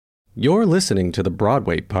You're listening to the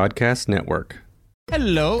Broadway Podcast Network.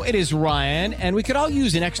 Hello, it is Ryan, and we could all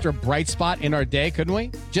use an extra bright spot in our day, couldn't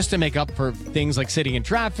we? Just to make up for things like sitting in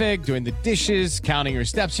traffic, doing the dishes, counting your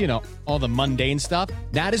steps, you know, all the mundane stuff.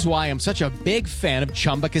 That is why I'm such a big fan of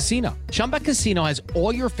Chumba Casino. Chumba Casino has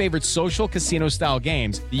all your favorite social casino-style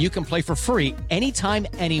games that you can play for free anytime,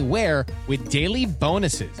 anywhere with daily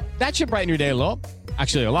bonuses. That should brighten your day a little.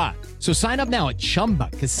 Actually, a lot. So sign up now at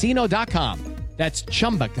ChumbaCasino.com. That's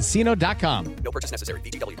ChumbaCasino.com. No purchase necessary.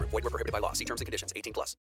 VGW Group. Void where prohibited by law. See terms and conditions.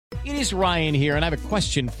 18+. It is Ryan here, and I have a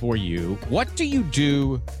question for you. What do you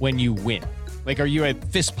do when you win? Like, are you a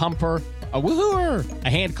fist pumper, a woohooer, a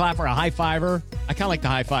hand clapper, a high fiver? I kind of like the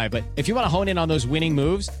high five, but if you want to hone in on those winning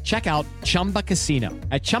moves, check out Chumba Casino.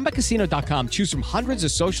 At ChumbaCasino.com, choose from hundreds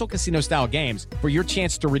of social casino-style games for your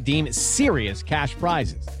chance to redeem serious cash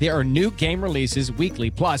prizes. There are new game releases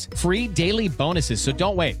weekly, plus free daily bonuses, so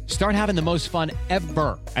don't wait. Start having the most fun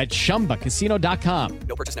ever at ChumbaCasino.com.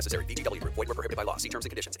 No purchase necessary. VGW Group. Void where prohibited by law. See terms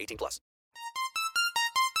and conditions. 18+.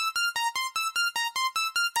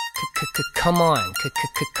 Come on,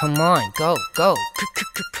 come on, go,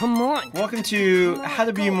 come on. Welcome to How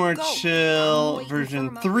to Be More Chill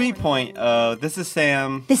version 3.0. This is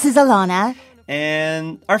Sam. This is Alana.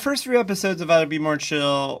 And our first 3 episodes of How to Be More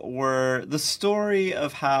Chill were the story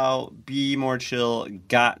of how Be More Chill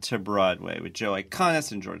got to Broadway with Joe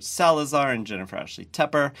Iconis and George Salazar and Jennifer Ashley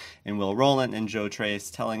Tepper and Will Rowland and Joe Trace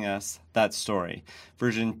telling us that story.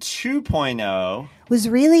 Version 2.0 was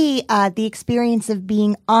really the experience of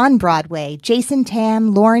being on Broadway. Jason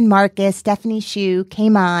Tam, Lauren Marcus, Stephanie Hsu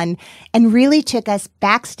came on and really took us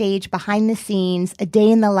backstage, behind the scenes, a day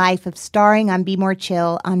in the life of starring on Be More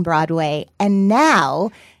Chill on Broadway. And now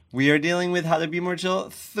we are dealing with How to Be More Chill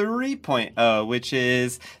 3.0, which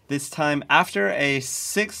is this time after a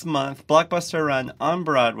 6-month blockbuster run on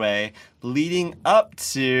Broadway leading up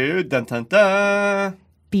to dun-dun-dun,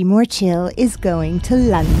 Be More Chill is going to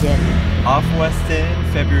London. Off West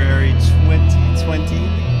End, February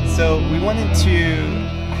 2020. So we wanted to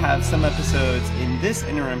have some episodes in this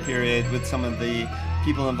interim period with some of the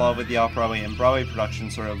people involved with the Off-Broadway and Broadway production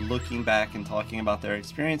sort of looking back and talking about their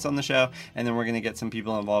experience on the show. And then we're going to get some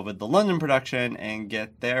people involved with the London production and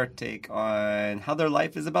get their take on how their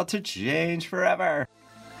life is about to change forever.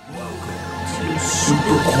 Welcome to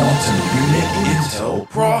Super Quantum Unit Intel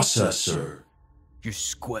Processor. You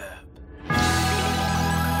square.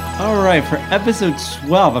 All right, for episode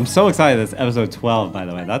 12. I'm so excited it's episode 12, by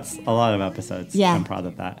the way. That's a lot of episodes. Yeah. I'm proud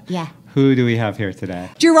of that. Yeah. Who do we have here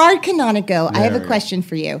today? Gerard Canonico, I have There a we question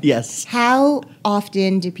for you. Yes. How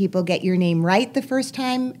often do people get your name right the first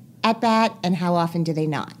time at bat, and how often do they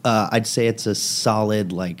not? I'd say it's a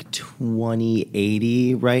solid like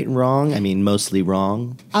 20-80 right and wrong. I mean, mostly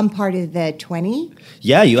wrong. I'm part of the 20.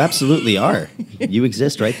 Yeah, you absolutely are. You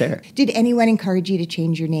exist right there. Did anyone encourage you to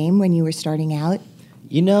change your name when you were starting out?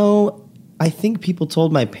 You know, I think people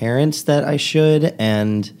told my parents that I should,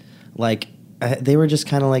 and like they were just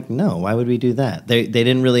kind of like, no, why would we do that? They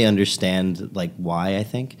didn't really understand like why, I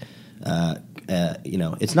think. You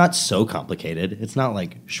know, it's not so complicated. It's not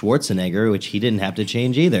like Schwarzenegger, which he didn't have to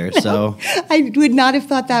change either. No, so I would not have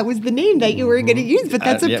thought that was the name that you were going to use, but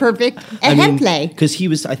that's a perfect play.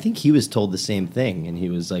 Because I think he was told the same thing, and he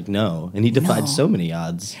was like, no. And he defied so many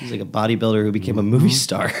odds. He's like a bodybuilder who became a movie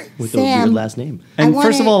star with Sam, a weird last name. And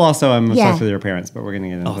first of all, also, I'm obsessed with your parents, but we're going to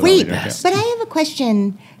get into that Wait, later. but I have a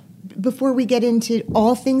question before we get into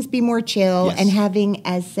all things Be More Chill and having,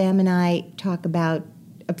 as Sam and I talk about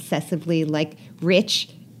obsessively, like Rich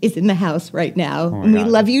is in the house right now. And we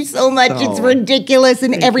love you so much. It's ridiculous.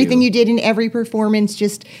 And everything you did in every performance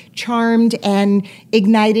just charmed and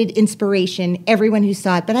ignited inspiration, everyone who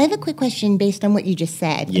saw it. But I have a quick question based on what you just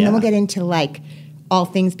said. And then we'll get into like all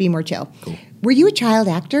things Be More Chill. Cool. Were you a child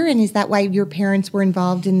actor? And is that why your parents were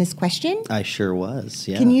involved in this question? I sure was,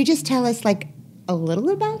 yeah. Can you just tell us like a little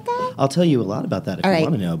about that? I'll tell you a lot about that if you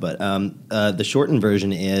want to know. But the shortened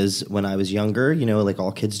version is when I was younger, you know, like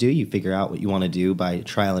all kids do, you figure out what you want to do by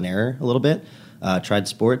trial and error a little bit. Tried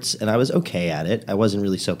sports, and I was okay at it. I wasn't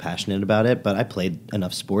really so passionate about it, but I played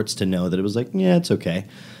enough sports to know that it was like, yeah, it's okay.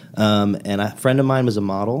 And a friend of mine was a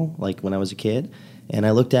model, like when I was a kid. And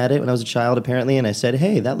I looked at it when I was a child, apparently, and I said,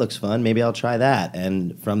 hey, that looks fun. Maybe I'll try that.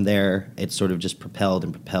 And from there, it sort of just propelled.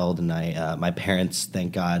 And my parents,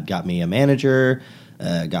 thank God, got me a manager.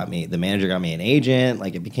 The manager got me an agent.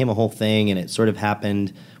 Like, it became a whole thing, and it sort of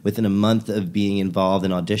happened within a month of being involved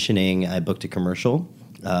in auditioning. I booked a commercial,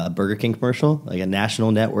 a Burger King commercial, like a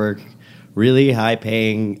national network, really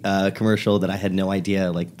high-paying commercial that I had no idea,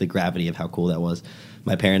 like, the gravity of how cool that was.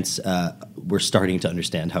 My parents were starting to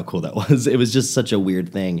understand how cool that was. It was just such a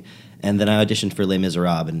weird thing. And then I auditioned for Les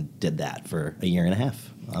Miserables and did that for a year and a half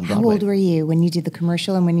on Broadway. How old were you when you did the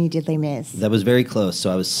commercial and when you did Les Mis? That was very close. So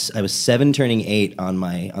I was 7 turning 8 on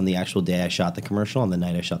the actual day I shot the commercial, on the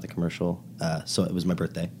night I shot the commercial. So it was my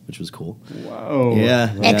birthday, which was cool. Whoa.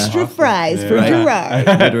 Yeah. Extra fries for Right.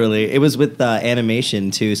 Gerard. Literally. It was with animation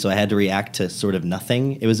too, so I had to react to sort of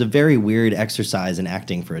nothing. It was a very weird exercise in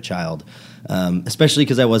acting for a child, especially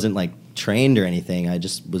because I wasn't like trained or anything. I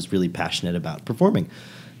just was really passionate about performing.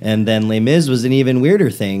 And then Les Mis was an even weirder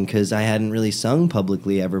thing because I hadn't really sung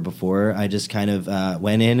publicly ever before. I just kind of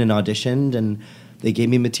went in and auditioned, and they gave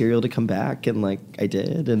me material to come back, and like I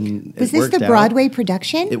did, and Was it this worked the out. Broadway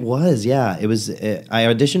production? It was, yeah. It was. I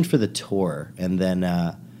auditioned for the tour, and then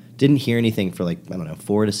didn't hear anything for like, I don't know,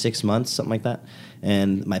 4 to 6 months, something like that.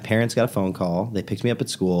 And my parents got a phone call. They picked me up at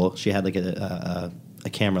school. She had like a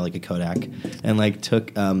camera, like a Kodak, and like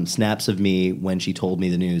took snaps of me when she told me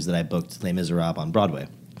the news that I booked Les Miserables on Broadway.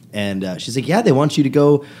 And she's like, yeah, they want you to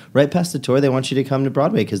go right past the tour. They want you to come to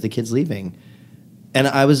Broadway because the kid's leaving. And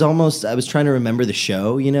I was trying to remember the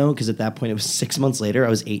show, you know, because at that point it was 6 months later. I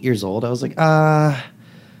was 8 years old. I was like,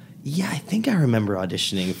 yeah, I think I remember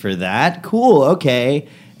auditioning for that. Cool, okay.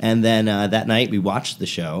 And then that night we watched the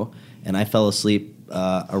show, and I fell asleep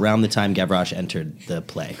around the time Gavroche entered the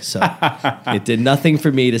play. So it did nothing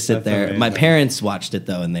for me to sit there. amazing. My parents watched it,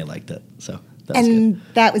 though, and they liked it. So that was good. And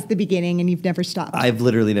that was the beginning, and you've never stopped. I've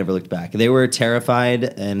literally never looked back. They were terrified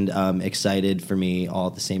and excited for me all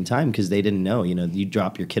at the same time because they didn't know. You know, you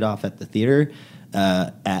drop your kid off at the theater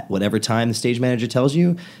at whatever time the stage manager tells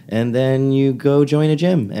you, and then you go join a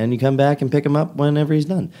gym, and you come back and pick him up whenever he's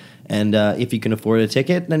done. And if you can afford a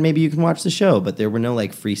ticket, then maybe you can watch the show. But there were no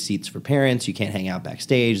like free seats for parents. You can't hang out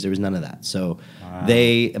backstage. There was none of that. So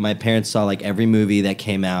my parents saw like every movie that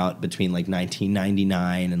came out between like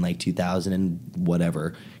 1999 and like 2000 and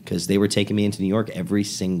whatever, because they were taking me into New York every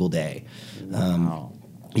single day. Wow.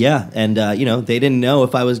 Yeah, and you know, they didn't know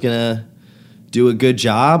if I was gonna do a good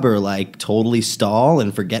job or like totally stall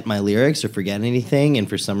and forget my lyrics or forget anything. And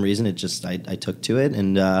for some reason, it just I took to it,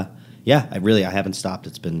 and yeah, I haven't stopped.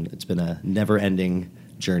 It's been a never-ending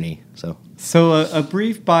journey. So a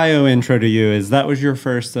brief bio intro to you is that was your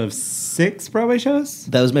first of 6 Broadway shows?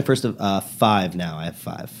 That was my first of 5 now. I have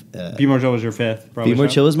 5. Be More Chill was your 5th Broadway Be More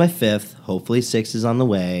show? Chill is my 5th. Hopefully 6 is on the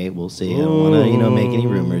way. We'll see. I don't want to make any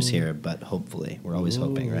rumors here, but hopefully. We're always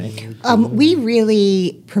hoping, right? We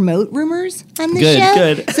really promote rumors on this Good, show.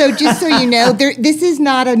 good. So just so you know, this is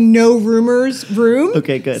not a no rumors room.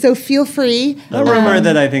 Okay, good. So feel free. The rumor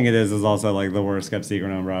that I think it is also like the worst kept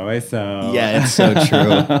secret on Broadway. So Yeah, it's so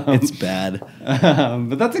true. It's bad.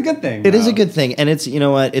 but that's a good thing. It is though. a good thing, and it's, you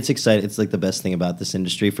know what, it's exciting. It's like the best thing about this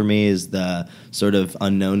industry for me is the sort of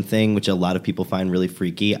unknown thing, which a lot of people find really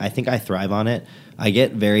freaky. I think I thrive on it. I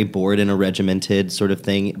get very bored in a regimented sort of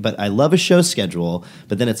thing, but I love a show schedule.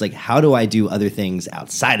 But then it's like, how do I do other things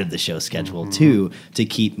outside of the show schedule too to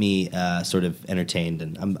keep me sort of entertained?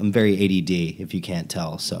 And I'm very ADD, if you can't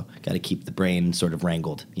tell, so got to keep the brain sort of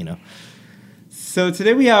wrangled, you know. So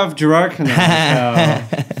today we have Gerard Canonico,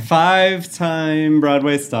 5-time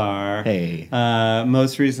Broadway star. Hey.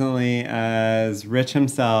 Most recently as Rich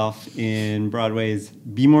himself in Broadway's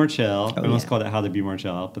Be More Chill. I almost called it How to Be More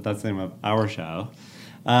Chill, but that's the name of our show.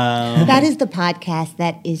 That is the podcast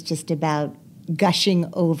that is just about gushing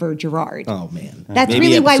over Gerard. Oh, man. That's Maybe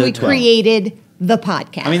really why we episode 12. created the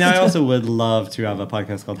podcast. I mean, I also would love to have a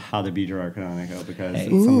podcast called How to Be Gerard Canonico because it's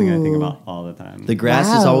something I think about all the time. The grass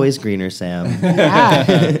is Wow. always greener, Sam.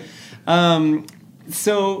 Yeah.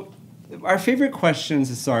 So, our favorite question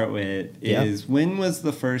to start with Yeah. is when was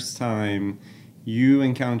the first time you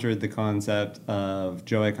encountered the concept of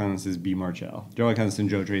Joe Iconis' Be More Chill? Joe Iconis and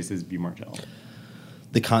Joe Trace's Be More Chill.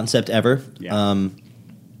 The concept ever? Yeah.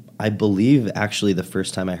 I believe actually the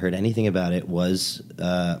first time I heard anything about it was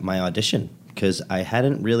my audition, because I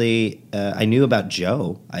hadn't really, I knew about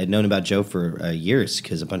Joe. I had known about Joe for years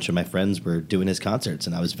because a bunch of my friends were doing his concerts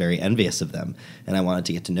and I was very envious of them and I wanted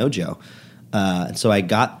to get to know Joe. And so I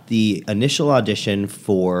got the initial audition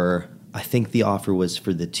for, I think the offer was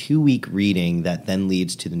for the 2-week reading that then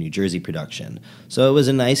leads to the New Jersey production. So it was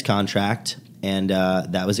a nice contract, and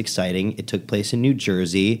that was exciting. It took place in New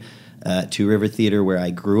Jersey, Two River Theater, where I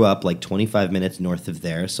grew up, like 25 minutes north of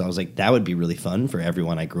there. So I was like, that would be really fun for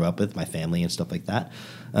everyone I grew up with, my family and stuff like that.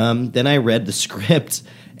 Then I read the script,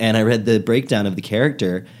 and I read the breakdown of the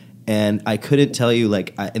character, and I couldn't tell you,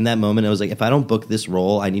 like, in that moment, I was like, if I don't book this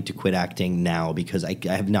role, I need to quit acting now because I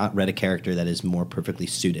have not read a character that is more perfectly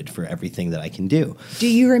suited for everything that I can do. Do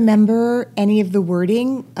you remember any of the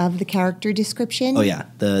wording of the character description? Oh, yeah.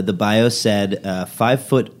 The bio said 5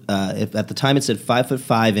 foot, if at the time it said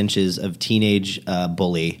 5'5" of teenage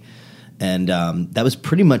bully. And that was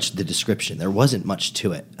pretty much the description. There wasn't much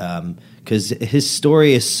to it because his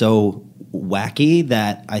story is so wacky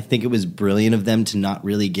that I think it was brilliant of them to not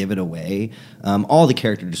really give it away. All the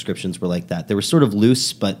character descriptions were like that. They were sort of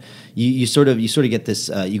loose, but you sort of get this.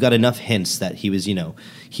 You got enough hints that he was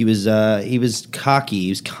cocky, he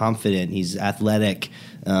was confident, he's athletic.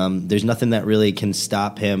 There's nothing that really can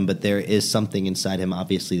stop him, but there is something inside him,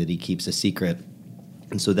 obviously, that he keeps a secret.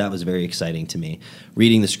 And so that was very exciting to me.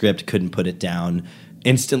 Reading the script, couldn't put it down.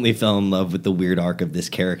 Instantly fell in love with the weird arc of this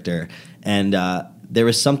character. And there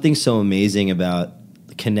was something so amazing about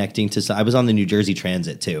connecting to... I was on the New Jersey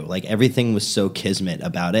Transit, too. Like, everything was so kismet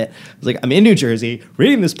about it. I was like, I'm in New Jersey,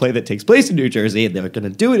 reading this play that takes place in New Jersey, and they're going to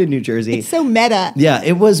do it in New Jersey. It's so meta. Yeah,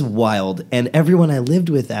 it was wild. And everyone I lived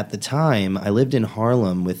with at the time, I lived in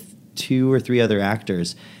Harlem with 2 or 3 other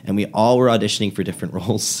actors, and we all were auditioning for different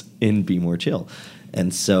roles in Be More Chill.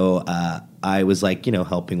 And so I was like,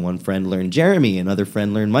 helping one friend learn Jeremy, another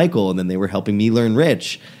friend learn Michael, and then they were helping me learn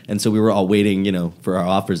Rich. And so we were all waiting, for our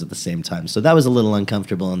offers at the same time. So that was a little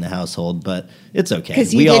uncomfortable in the household, but it's okay.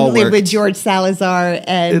 Because you didn't live with George Salazar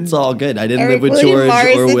and it's all good. I didn't Eric live with William George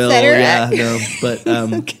Morris, or Will. et cetera. Yeah, no. But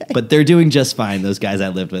Okay. but they're doing just fine. Those guys I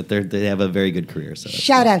lived with, they have a very good career. So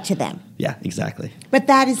Shout out to them. yeah, exactly. But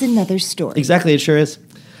that is another story. Exactly, it sure is.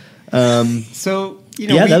 So,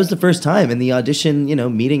 that was the first time in the audition,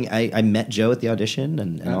 meeting. I met Joe at the audition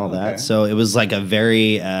and all that. okay. So it was like a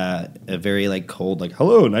very like cold, like,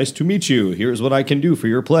 hello, nice to meet you. Here's what I can do for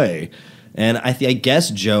your play. And I guess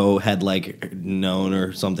Joe had like known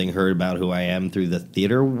or something, heard about who I am through the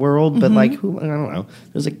theater world, but like I don't know.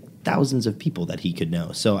 There's like thousands of people that he could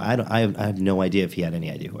know. So I have no idea if he had any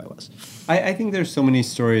idea who I was. I think there's so many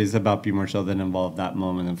stories about Be More Chill that involve that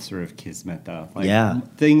moment of sort of kismet, though. Like, Yeah.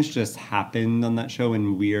 things just happened on that show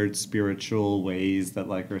in weird spiritual ways that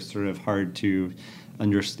like are sort of hard to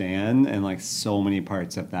understand, and like so many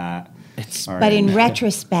parts of that. But in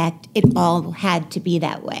retrospect, it all had to be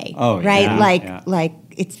that way. Oh, right? yeah, Like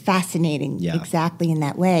it's fascinating exactly in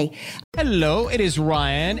that way. Hello, it is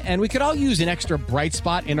Ryan, and we could all use an extra bright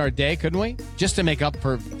spot in our day, couldn't we? Just to make up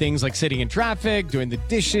for things like sitting in traffic, doing the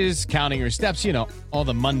dishes, counting your steps, all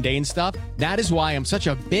the mundane stuff. That is why I'm such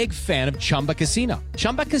a big fan of Chumba Casino.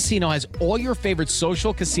 Chumba Casino has all your favorite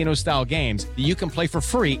social casino-style games that you can play for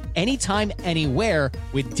free anytime, anywhere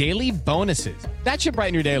with daily bonuses. That should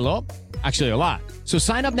brighten your day a little. Actually, a lot. So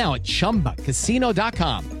sign up now at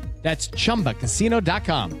ChumbaCasino.com. That's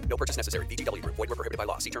ChumbaCasino.com. No purchase necessary. VGW Group. Void where prohibited by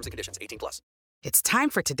law. See terms and conditions. 18+. It's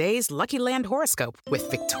time for today's Lucky Land horoscope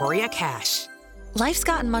with Victoria Cash. Life's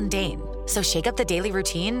gotten mundane, so shake up the daily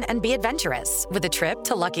routine and be adventurous with a trip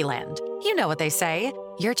to Lucky Land. You know what they say,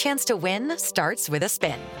 your chance to win starts with a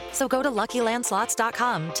spin. So go to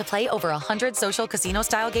LuckyLandSlots.com to play over 100 social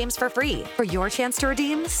casino-style games for free for your chance to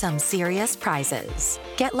redeem some serious prizes.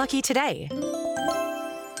 Get lucky today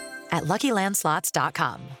at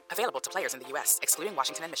LuckyLandSlots.com. Available to players in the U.S., excluding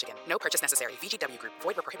Washington and Michigan. No purchase necessary. VGW Group.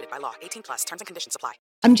 Void where prohibited by law. 18+. Terms and conditions apply.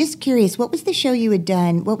 I'm just curious, what was the show you had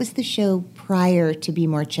done? What was the show prior to Be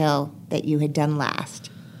More Chill that you had done last?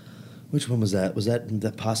 Which one was that? Was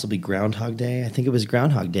that possibly Groundhog Day? I think it was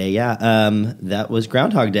Groundhog Day, yeah. That was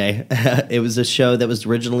Groundhog Day. It was a show that was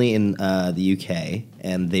originally in the UK,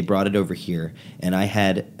 and they brought it over here, and I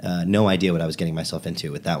had no idea what I was getting myself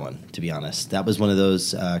into with that one, to be honest. That was one of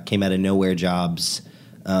those came out of nowhere jobs.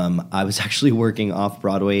 I was actually working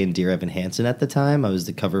off-Broadway in Dear Evan Hansen at the time. I was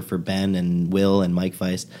the cover for Ben and Will and Mike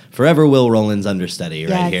Feist. Forever Will Rowland's understudy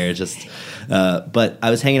right here. But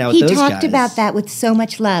I was hanging out with those guys. He talked about that with so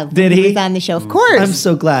much love. Did he? He was on the show, of course. I'm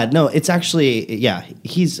so glad. No, it's actually,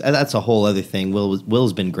 that's a whole other thing.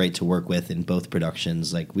 Will's been great to work with in both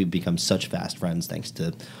productions. Like, we've become such fast friends thanks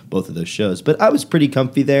to both of those shows. But I was pretty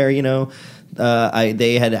comfy there,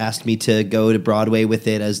 they had asked me to go to Broadway with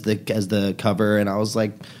it as the cover, and I was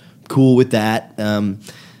like, cool with that. And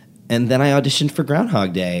then I auditioned for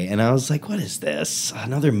Groundhog Day, and I was like, what is this?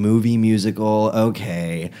 Another movie musical?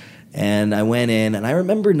 Okay. And I went in, and I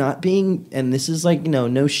remember not being, and this is like,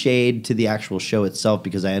 no shade to the actual show itself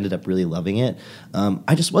because I ended up really loving it.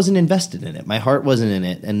 I just wasn't invested in it. My heart wasn't in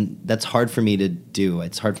it, and that's hard for me to do.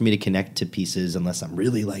 It's hard for me to connect to pieces unless I'm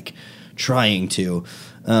really like trying to.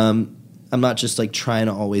 I'm not just like trying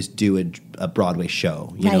to always do a Broadway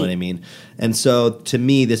show. You know what I mean? And so to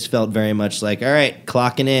me, this felt very much like, all right,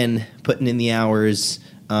 clocking in, putting in the hours,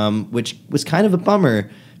 which was kind of a bummer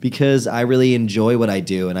because I really enjoy what I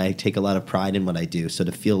do and I take a lot of pride in what I do. So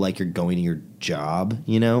to feel like you're going to your job,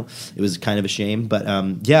 it was kind of a shame. But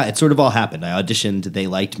it sort of all happened. I auditioned, they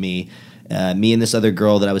liked me. Me and this other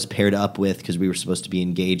girl that I was paired up with because we were supposed to be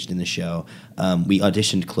engaged in the show, we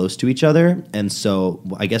auditioned close to each other. And so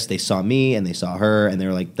I guess they saw me and they saw her and they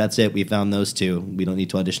were like, that's it. We found those two. We don't need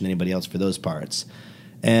to audition anybody else for those parts.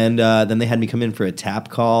 And then they had me come in for a tap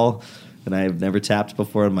call. And I've never tapped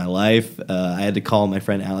before in my life. I had to call my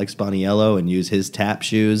friend Alex Boniello and use his tap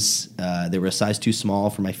shoes. They were a size too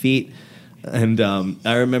small for my feet. And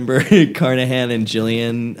I remember Carnahan and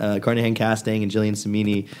Jillian, Carnahan casting and Jillian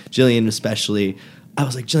Samini, Jillian especially. I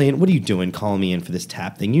was like, Jillian, what are you doing calling me in for this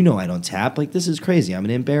tap thing? You know I don't tap. Like, this is crazy. I'm going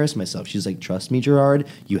to embarrass myself. She's like, trust me, Gerard.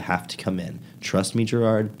 You have to come in. Trust me,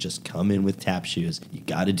 Gerard. Just come in with tap shoes. You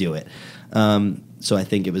got to do it. So I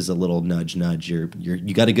think it was a little nudge. You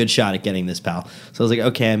got a good shot at getting this, pal. So I was like,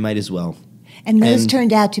 okay, I might as well. And those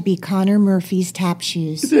turned out to be Connor Murphy's tap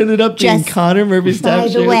shoes. It ended up being Connor Murphy's tap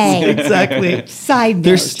shoes. By the way. Exactly. Side note.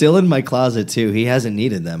 They're still in my closet, too. He hasn't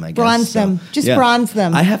needed them, I guess. Bronze them. Just bronze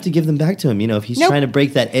them. I have to give them back to him. You know, if he's trying to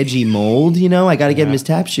break that edgy mold, you know, I got to get him his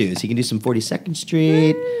tap shoes. He can do some 42nd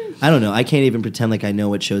Street. I don't know. I can't even pretend like I know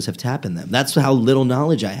what shows have tap in them. That's how little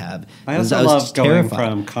knowledge I have. I also love going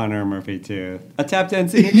from Connor Murphy to a tap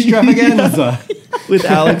dancing extravaganza. With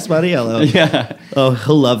Alex Boniello. Yeah. Oh,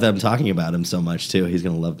 he'll love them talking about him so much, too. He's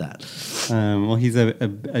going to love that. Well, he's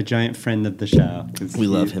a giant friend of the show. We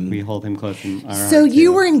love him. We hold him close in our So heart, you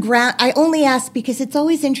too. were in ground. I only ask because it's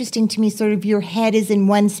always interesting to me, sort of your head is in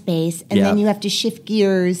one space, and then you have to shift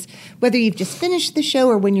gears, whether you've just finished the show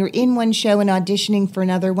or when you're in one show and auditioning for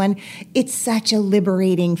another one. It's such a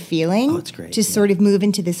liberating feeling. Oh, it's great. To sort of move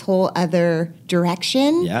into this whole other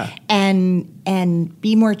direction. Yeah. And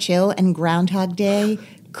Be More Chill and Groundhog Day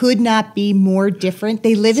could not be more different.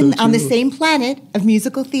 They live on the same planet of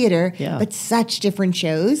musical theater, but such different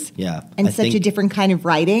shows. Yeah. And such a different kind of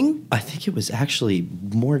writing. I think it was actually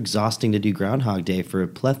more exhausting to do Groundhog Day for a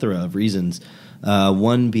plethora of reasons.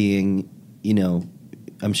 One being, you know,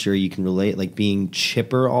 I'm sure you can relate, like being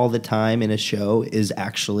chipper all the time in a show is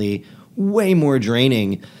actually way more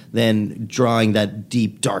draining than drawing that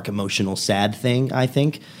deep, dark, emotional, sad thing, I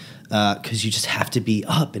think. Because you just have to be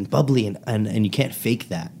up and bubbly and you can't fake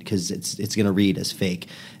that because it's going to read as fake.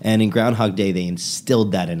 And in Groundhog Day, they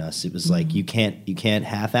instilled that in us. It was like you can't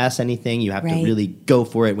half-ass anything. You have to really go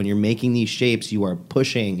for it. When you're making these shapes, you are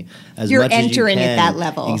pushing as much as you can. You're entering at that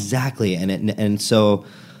level. Exactly. And so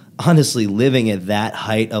honestly, living at that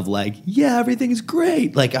height of like, yeah, everything's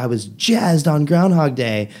great. Like I was jazzed on Groundhog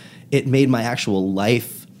Day. It made my actual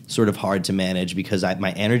life sort of hard to manage because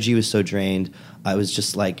my energy was so drained. I was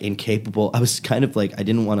just like incapable. I was kind of like,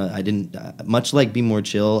 much like Be More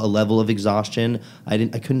Chill, a level of exhaustion. I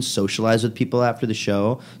couldn't socialize with people after the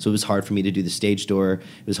show. So it was hard for me to do the stage door.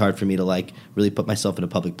 It was hard for me to like really put myself in a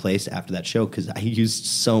public place after that show because I used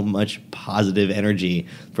so much positive energy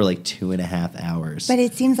for like 2.5 hours. But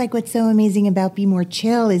it seems like what's so amazing about Be More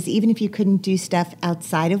Chill is even if you couldn't do stuff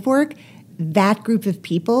outside of work, that group of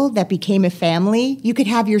people that became a family, you could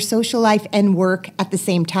have your social life and work at the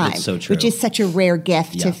same time. It's so true. Which is such a rare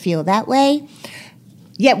gift to feel that way.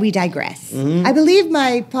 Yet we digress. I believe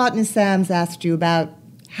my partner Sam's asked you about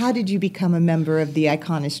how did you become a member of the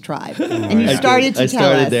Iconis tribe? And you started to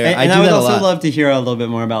tell us. There. And I would also love to hear a little bit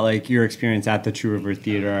more about like your experience at the True River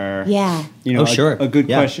Theater. Yeah. You know, sure. A good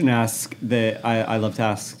question to ask that I love to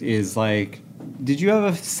ask is like, did you have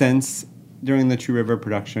a sense during the True River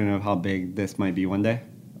production of how big this might be one day?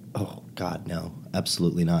 Oh, God, no.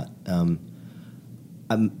 Absolutely not.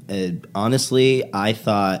 Honestly, I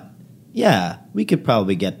thought, yeah, we could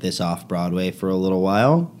probably get this off Broadway for a little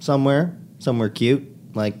while somewhere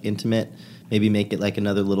cute, like intimate. Maybe make it like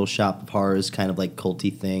another little Shop of Horrors kind of like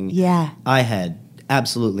culty thing. Yeah. I had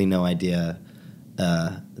absolutely no idea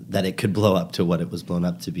that it could blow up to what it was blown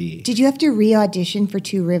up to be. Did you have to re-audition for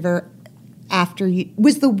Two River after you...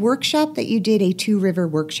 Was the workshop that you did a Two River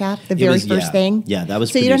workshop, the very first thing? Yeah, that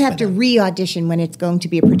was So you don't produced have to re-audition when it's going to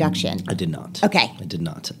be a production? I did not. Okay. I did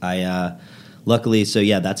not. Luckily, so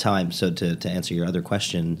yeah, that's how to answer your other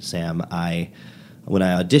question, Sam, when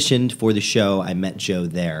I auditioned for the show, I met Joe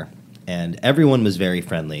there. And everyone was very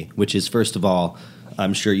friendly, which is, first of all,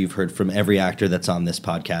 I'm sure you've heard from every actor that's on this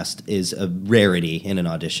podcast, is a rarity in an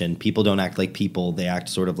audition. People don't act like people. They act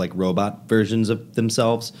sort of like robot versions of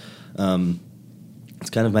themselves. It's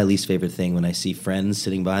kind of my least favorite thing when I see friends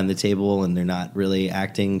sitting behind the table and they're not really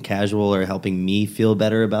acting casual or helping me feel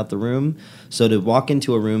better about the room. So to walk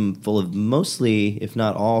into a room full of mostly, if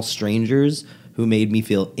not all, strangers who made me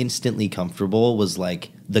feel instantly comfortable was like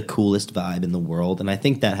the coolest vibe in the world. And I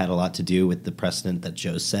think that had a lot to do with the precedent that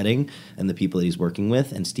Joe's setting and the people that he's working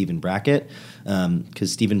with and Stephen Brackett.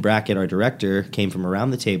 Because Stephen Brackett, our director, came from around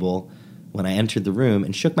the table when I entered the room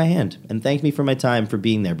and shook my hand and thanked me for my time for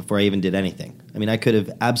being there before I even did anything. I mean, I could have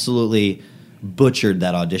absolutely butchered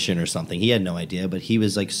that audition or something. He had no idea, but he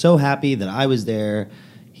was like so happy that I was there.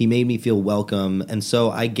 He made me feel welcome, and so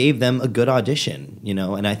I gave them a good audition, you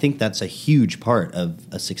know, and I think that's a huge part of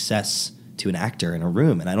a success to an actor in a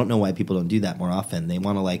room, and I don't know why people don't do that more often. They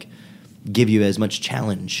want to, like, give you as much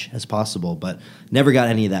challenge as possible, but never got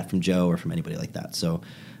any of that from Joe or from anybody like that. So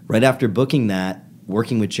right after booking that,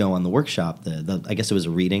 working with Joe on the workshop, I guess it was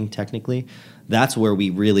a reading technically, that's where we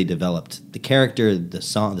really developed the character. The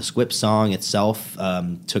song, the Squip song itself,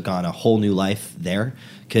 took on a whole new life there,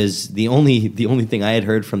 because the only thing I had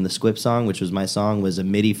heard from the Squip song, which was my song, was a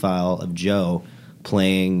MIDI file of Joe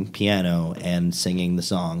playing piano and singing the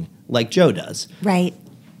song like Joe does. Right.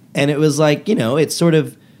 And it was like, you know, it's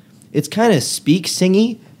kind of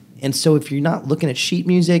speak-singy, and so if you're not looking at sheet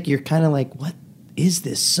music, you're kind of like, what is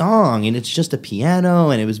this song? And it's just a piano,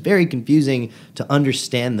 and it was very confusing to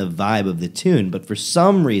understand the vibe of the tune, but for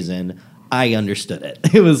some reason, I understood it.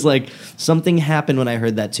 It was like something happened when I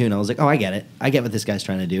heard that tune. I was like, oh, I get it. I get what this guy's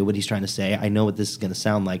trying to do, what he's trying to say. I know what this is going to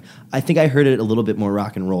sound like. I think I heard it a little bit more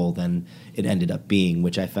rock and roll than it ended up being,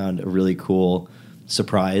 which I found a really cool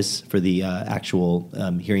surprise for the actual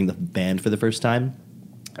hearing the band for the first time.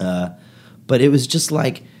 But it was just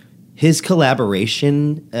like, his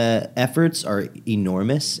collaboration efforts are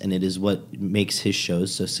enormous, and it is what makes his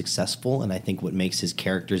shows so successful, and I think what makes his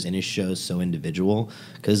characters in his shows so individual.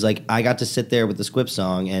 Because, like, I got to sit there with the Squip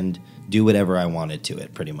song and do whatever I wanted to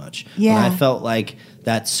it, pretty much. Yeah. And I felt like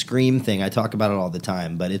that Scream thing, I talk about it all the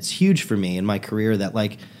time, but it's huge for me in my career that,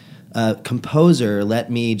 like, a composer let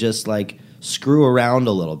me just, like, screw around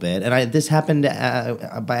a little bit, and this happened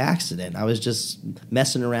by accident. I was just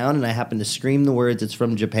messing around, and I happened to scream the words, "It's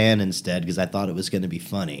from Japan," instead, because I thought it was going to be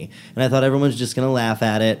funny, and I thought everyone's just going to laugh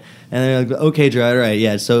at it, and they're like, okay, Drew, all right,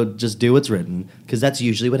 yeah, so just do what's written, because that's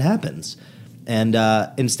usually what happens. And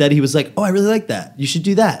instead, he was like, oh, I really like that. You should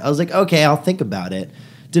do that. I was like, okay, I'll think about it.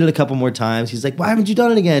 Did it a couple more times. He's like, why haven't you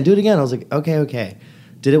done it again? Do it again. I was like, okay.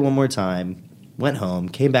 Did it one more time, went home,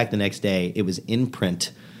 came back the next day. It was in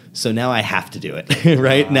print. So now I have to do it,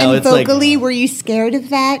 right? Now and it's vocally, like, were you scared of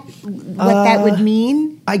that? What that would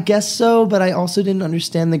mean? I guess so, but I also didn't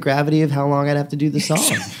understand the gravity of how long I'd have to do the song.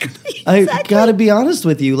 I gotta be honest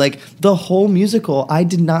with you, like the whole musical, I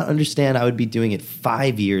did not understand I would be doing it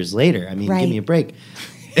 5 years later. I mean, Give me a break.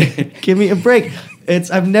 Give me a break.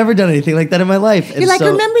 I've never done anything like that in my life. You're like,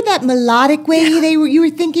 remember that melodic way you were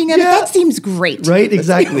thinking of it? That seems great. Right,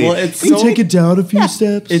 exactly. Well, it's you take it down a few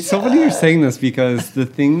steps. It's so funny you're saying this, because the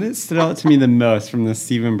thing that stood out to me the most from the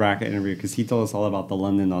Stephen Brackett interview, because he told us all about the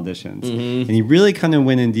London auditions, and he really kind of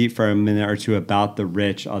went in deep for a minute or two about the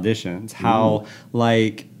Rich auditions, how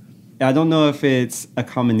like, I don't know if it's a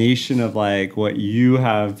combination of like what you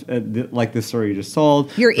have, like the story you just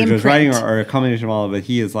told, your imprint, writing, or a combination of all of it.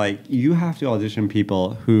 He is like, you have to audition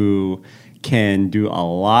people who can do a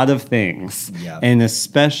lot of things, and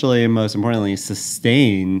especially and most importantly,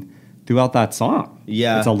 sustain throughout that song.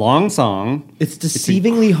 Yeah, it's a long song. It's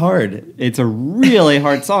deceivingly hard. It's a really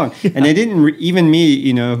hard song, and they didn't even me,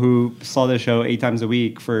 you know, who saw the show 8 times a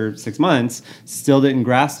week for 6 months, still didn't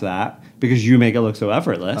grasp that. Because you make it look so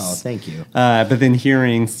effortless. Oh, thank you. But then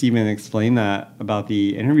hearing Stephen explain that about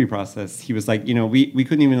the interview process, he was like, you know, we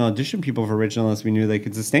couldn't even audition people for Rich unless we knew they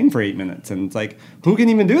could sustain for 8 minutes. And it's like, who can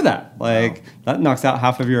even do that? Like, that knocks out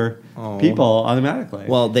half of your people automatically.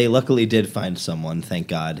 Well, they luckily did find someone, thank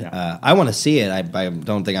God. Yeah. I want to see it. I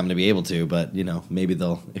don't think I'm going to be able to, but, you know, maybe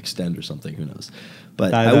they'll extend or something. Who knows?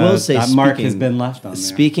 But I will say, that mark has been left on there.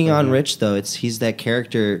 Speaking on Rich, though, he's that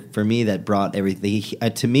character for me that brought everything.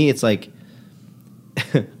 To me, it's like,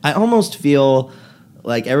 I almost feel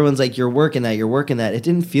like everyone's like, you're working that.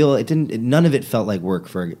 None of it felt like work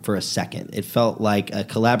for a second. It felt like a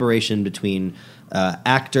collaboration between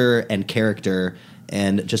actor and character,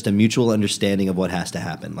 and just a mutual understanding of what has to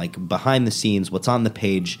happen. Like behind the scenes, what's on the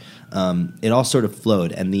page, it all sort of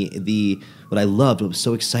flowed. And what I loved, what was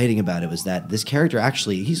so exciting about it, was that this character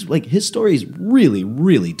actually, he's like, his story is really,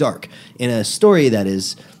 really dark. In a story that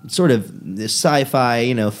is sort of sci-fi,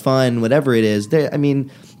 you know, fun, whatever it is.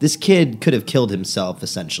 This kid could have killed himself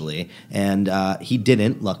essentially, and he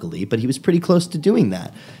didn't, luckily, but he was pretty close to doing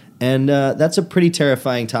that. And that's a pretty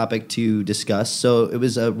terrifying topic to discuss. So it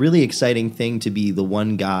was a really exciting thing to be the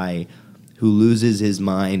one guy who loses his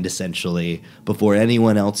mind, essentially, before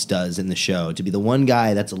anyone else does in the show. To be the one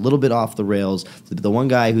guy that's a little bit off the rails. To be the one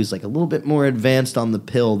guy who's like a little bit more advanced on the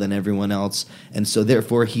pill than everyone else. And so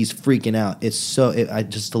therefore he's freaking out.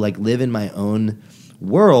 Just to like live in my own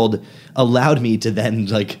world allowed me to then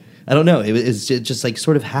like I don't know. It just like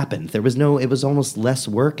sort of happened. It was almost less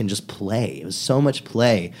work and just play. It was so much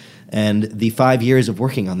play. And the 5 years of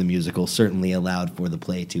working on the musical certainly allowed for the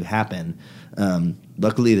play to happen.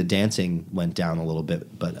 Luckily, the dancing went down a little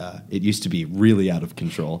bit, but it used to be really out of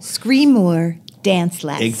control. Scream more, dance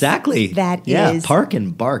less. Exactly. That yeah, is. Park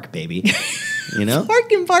and bark, baby. You know? Park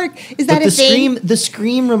and bark. Is that but a thing? The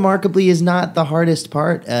scream, remarkably, is not the hardest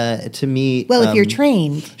part to me. Well, if you're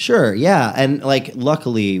trained. Sure, yeah. And, like,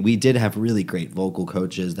 luckily, we did have really great vocal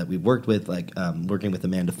coaches that we've worked with. Like, working with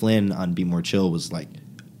Amanda Flynn on Be More Chill was, like,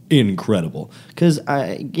 incredible. Because,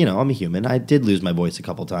 I'm a human. I did lose my voice a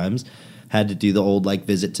couple times. Had to do the old, like,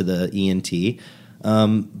 visit to the ENT.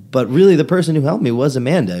 But really, the person who helped me was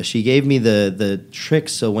Amanda. She gave me the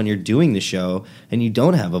tricks so when you're doing the show and you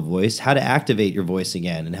don't have a voice, how to activate your voice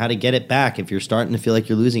again and how to get it back if you're starting to feel like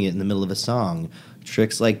you're losing it in the middle of a song.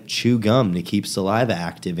 Tricks like chew gum to keep saliva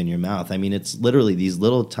active in your mouth. I mean, it's literally these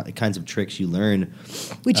little kinds of tricks you learn.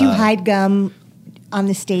 Would you hide gum on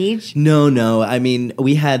the stage? No. I mean,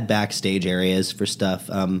 we had backstage areas for stuff.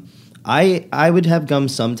 I would have gum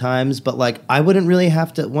sometimes, but like I wouldn't really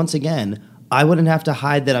have to, once again, I wouldn't have to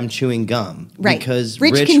hide that I'm chewing gum. Right. Because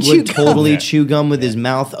Rich Rich would totally gum. chew gum with his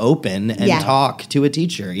mouth open and talk to a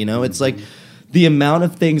teacher. You know, it's like the amount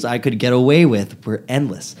of things I could get away with were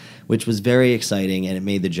endless, which was very exciting, and it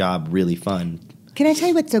made the job really fun. Can I tell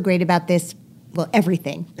you what's so great about this? Well,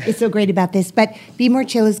 everything is so great about this, but Be More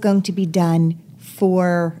Chill is going to be done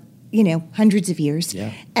for, hundreds of years.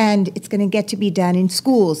 Yeah. And it's going to get to be done in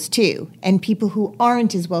schools, too, and people who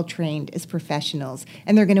aren't as well trained as professionals.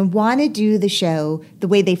 And they're going to want to do the show the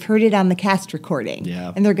way they've heard it on the cast recording.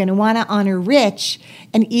 Yeah. And they're going to want to honor Rich.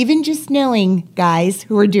 And even just knowing guys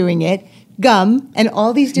who are doing it, gum and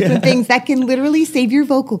all these different things that can literally save your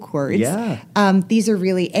vocal cords. Yeah. These are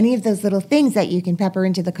really any of those little things that you can pepper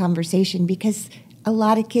into the conversation because a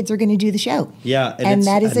lot of kids are going to do the show. Yeah. And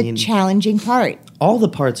that is a challenging part. All the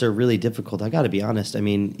parts are really difficult. I got to be honest. I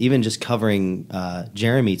mean, even just covering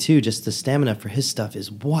Jeremy, too, just the stamina for his stuff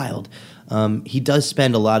is wild. He does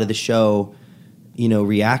spend a lot of the show,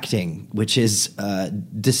 reacting, which is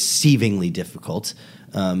deceivingly difficult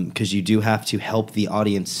because you do have to help the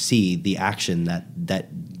audience see the action that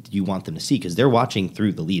you want them to see because they're watching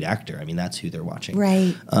through the lead actor. I mean, that's who they're watching.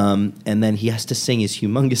 Right. And then he has to sing his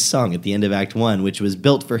humongous song at the end of Act 1, which was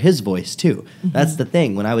built for his voice, too. Mm-hmm. That's the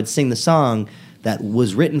thing. When I would sing the song that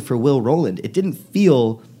was written for Will Rowland, it didn't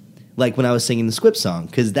feel like when I was singing the Squip song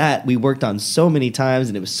because that we worked on so many times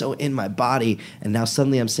and it was so in my body, and now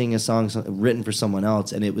suddenly I'm singing a song written for someone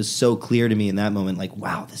else, and it was so clear to me in that moment, like,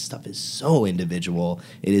 wow, this stuff is so individual.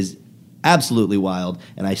 It is absolutely wild,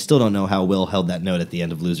 and I still don't know how Will held that note at the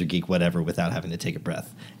end of Loser Geek Whatever without having to take a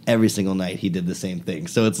breath. Every single night he did the same thing.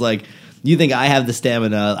 So it's like, you think I have the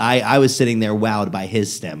stamina. I was sitting there wowed by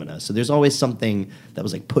his stamina. So there's always something that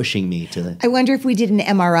was like pushing me to the... I wonder if we did an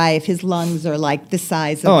MRI if his lungs are like the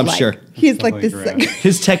size of I'm sure. He's like this.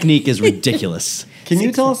 His technique is ridiculous. Can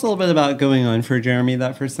you tell us a little bit about going on for Jeremy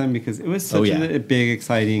that first time? Because it was such a big,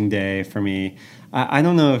 exciting day for me. I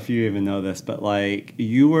don't know if you even know this, but like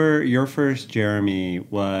your first Jeremy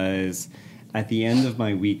was at the end of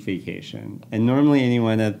my week vacation. And normally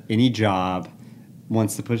anyone at any job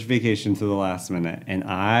wants to push vacation to the last minute. And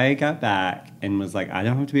I got back and was like, I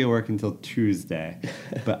don't have to be at work until Tuesday.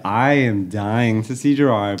 But I am dying to see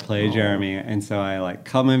Gerard play Jeremy. And so I like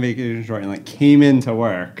cut my vacation short and like came into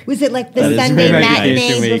work. Was it like the Sunday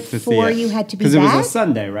matinee before you had to be back? Because it was a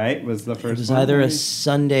Sunday, right? Was the first one? It was either a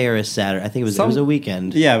Sunday or a Saturday. I think it was a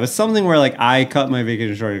weekend. Yeah, it was something where like I cut my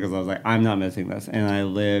vacation short because I was like, I'm not missing this. And I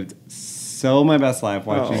lived so my best life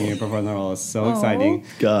watching you perform the role is so exciting.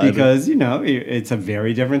 God. Because, it's a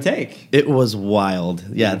very different take. It was wild.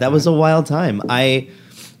 Yeah, that was a wild time. I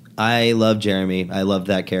love Jeremy. I love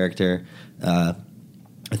that character. I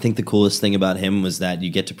think the coolest thing about him was that you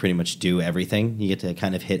get to pretty much do everything. You get to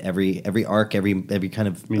kind of hit every arc, every kind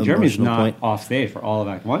of Jeremy's not point. Off stage for all of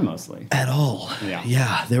Act 1 mostly. At all.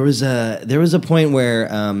 Yeah. There was a point where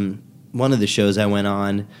one of the shows I went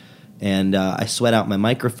on, and I sweat out my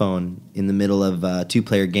microphone in the middle of a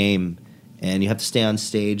 2-player game, and you have to stay on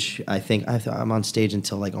stage. I think I'm on stage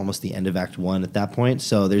until like almost the end of Act 1 at that point,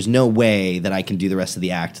 so there's no way that I can do the rest of the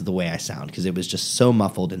act the way I sound because it was just so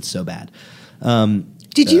muffled and so bad.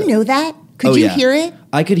 Did you know that? Could you hear it?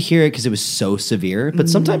 I could hear it because it was so severe, but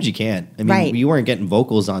sometimes you can't. I mean, you weren't getting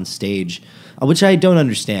vocals on stage, which I don't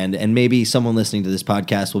understand, and maybe someone listening to this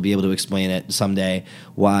podcast will be able to explain it someday,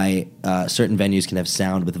 why certain venues can have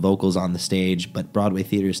sound with vocals on the stage, but Broadway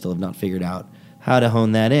theaters still have not figured out how to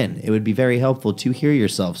hone that in. It would be very helpful to hear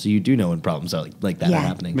yourself so you do know when problems like that are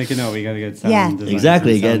happening. Make a note. We got to get sound. Yeah. design,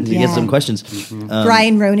 Exactly. some sound. Get some questions.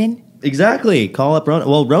 Brian Ronan. Exactly. Call up Ronan.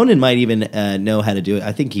 Well, Ronan might even know how to do it.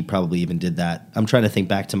 I think he probably even did that. I'm trying to think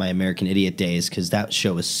back to my American Idiot days because that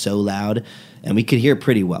show was so loud and we could hear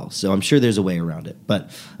pretty well. So I'm sure there's a way around it. But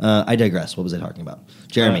I digress. What was I talking about?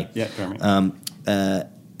 Jeremy. Jeremy.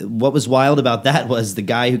 What was wild about that was the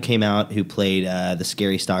guy who came out who played the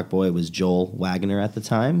scary stock boy was Joel Wagner at the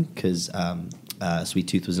time because Sweet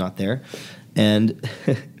Tooth was not there. And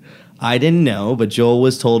I didn't know, but Joel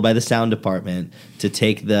was told by the sound department to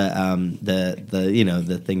take the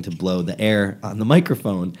thing to blow the air on the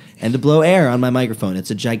microphone and to blow air on my microphone. It's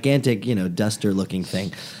a gigantic, duster looking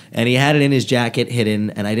thing. And he had it in his jacket hidden,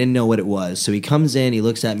 and I didn't know what it was. So he comes in, he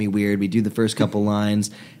looks at me weird. We do the first couple lines,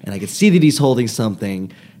 and I could see that he's holding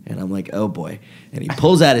something. And I'm like, oh boy. And he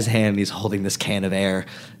pulls out his hand and he's holding this can of air.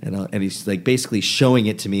 And he's like basically showing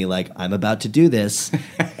it to me like, I'm about to do this.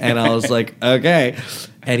 And I was like, okay.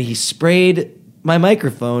 And he sprayed my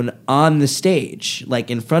microphone on the stage, like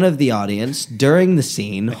in front of the audience during the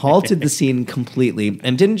scene, halted the scene completely,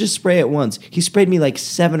 and didn't just spray it once. He sprayed me like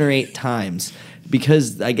 7 or 8 times.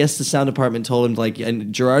 Because I guess the sound department told him, like,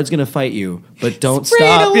 and Gerard's going to fight you, but don't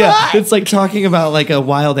stop. Yeah, it's like talking about, like, a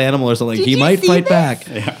wild animal or something. He might fight back.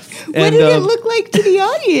 Yeah. What did it look like to the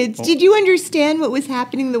audience? Did you understand what was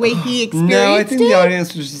happening the way he experienced it? No, I think the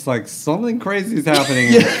audience was just like, something crazy is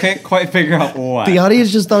happening. I can't quite figure out what. The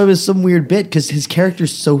audience just thought it was some weird bit because his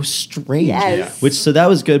character's so strange. Yes. So that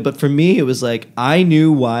was good. But for me, it was like, I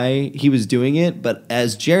knew why he was doing it. But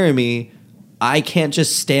as Jeremy, I can't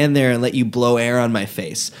just stand there and let you blow air on my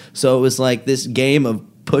face. So it was like this game of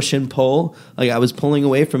push and pull. Like I was pulling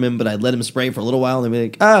away from him, but I'd let him spray for a little while and be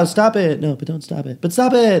like, oh, stop it. No, but don't stop it. But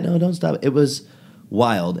stop it. No, don't stop it. It was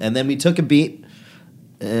wild. And then we took a beat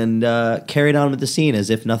and carried on with the scene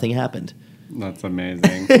as if nothing happened. That's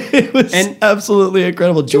amazing. It was absolutely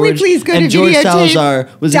incredible. Can we please go to George Salazar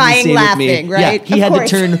was dying in the scene laughing, with me. right? Yeah, he had to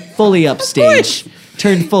turn fully upstage.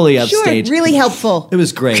 Turn fully upstage. Sure, really helpful. It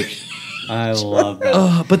was great. I love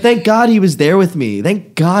that. But thank God he was there with me.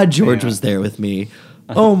 Thank God George was there with me.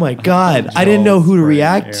 Oh my God. I didn't know who to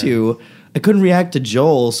react to. I couldn't react to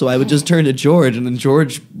Joel, so I would just turn to George, and then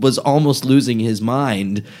George was almost losing his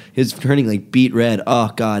mind. His turning like beet red.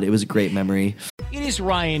 Oh God, it was a great memory. It is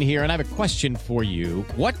Ryan here, and I have a question for you.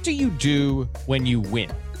 What do you do when you win?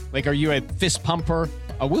 Like, are you a fist pumper?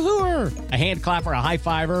 A woohooer, a hand clapper, a high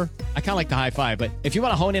fiver. I kind of like the high five, but if you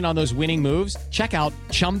want to hone in on those winning moves, check out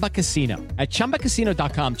Chumba Casino. At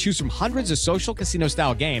ChumbaCasino.com, choose from hundreds of social casino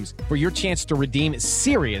style games for your chance to redeem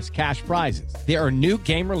serious cash prizes. There are new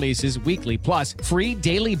game releases weekly, plus free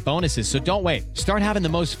daily bonuses. So don't wait. Start having the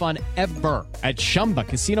most fun ever at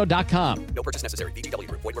ChumbaCasino.com. No purchase necessary. VGW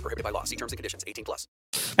Group. Void where prohibited by law. See terms and conditions. 18+.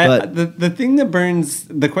 But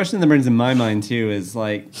the question that burns in my mind too is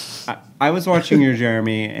like, I was watching your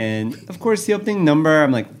Jeremy, and of course the opening number,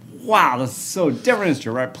 I'm like, wow, this is so different. It's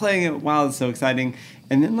Gerard playing it. Wow, it's so exciting.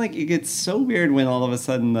 And then like it gets so weird when all of a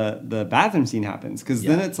sudden the bathroom scene happens, because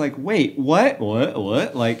then it's like, wait, what?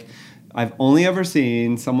 Like, I've only ever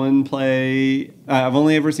seen someone play. I've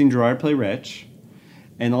only ever seen Gerard play Rich.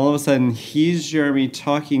 And all of a sudden, he's Jeremy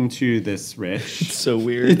talking to this Rich. It's so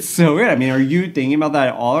weird. It's so weird. I mean, are you thinking about that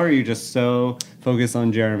at all, or are you just so focused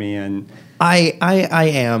on Jeremy? And I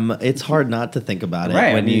am. It's hard not to think about it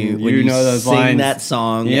right. when you know those sing lines. that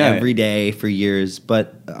song every day for years.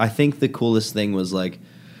 But I think the coolest thing was like,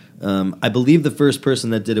 I believe the first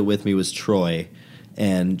person that did it with me was Troy.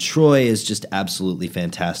 And Troy is just absolutely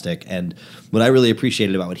fantastic. And what I really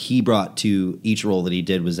appreciated about what he brought to each role that he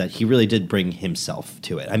did was that he really did bring himself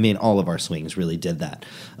to it. I mean, all of our swings really did that.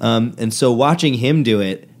 And so watching him do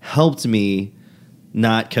it helped me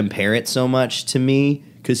not compare it so much to me,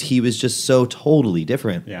 because he was just so totally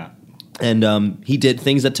different. Yeah. And he did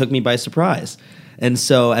things that took me by surprise. And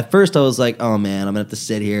so at first I was like, oh man, I'm going to have to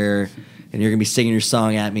sit here and you're going to be singing your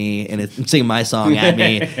song at me, and singing my song at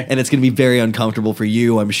me, and it's going to be very uncomfortable for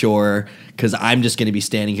you, I'm sure, because I'm just going to be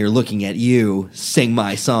standing here looking at you sing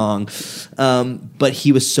my song. But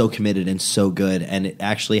he was so committed and so good, and it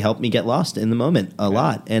actually helped me get lost in the moment a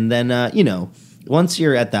lot. And then, once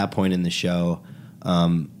you're at that point in the show,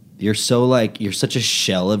 you're such a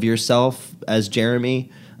shell of yourself as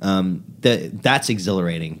Jeremy. That's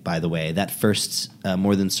exhilarating, by the way. That first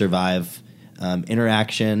More Than Survive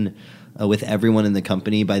interaction with everyone in the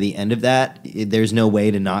company, by the end of that, there's no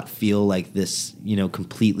way to not feel like this,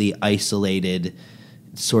 completely isolated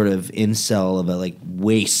sort of incel of a like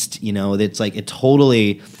waste, it's like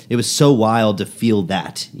it was so wild to feel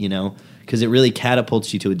that, because it really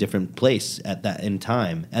catapults you to a different place at that in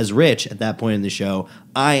time. As Rich, at that point in the show,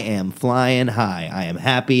 I am flying high. I am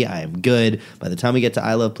happy. I am good. By the time we get to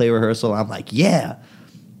I Love Play rehearsal, I'm like, yeah.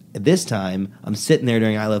 At this time, I'm sitting there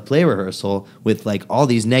during I Love Play rehearsal with like all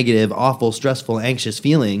these negative, awful, stressful, anxious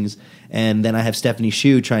feelings, and then I have Stephanie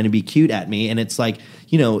Hsu trying to be cute at me, and it's like,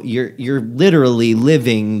 you know, you're literally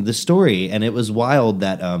living the story, and it was wild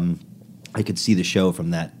that I could see the show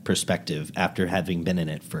from that perspective after having been in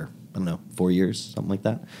it for, I don't know, 4 years, something like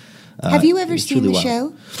that. Have you ever seen the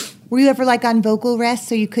show? Were you ever like on vocal rest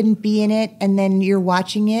so you couldn't be in it, and then you're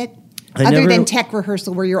watching it? Other than tech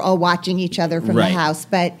rehearsal where you're all watching each other from the house,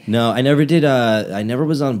 but... No, I never did, I never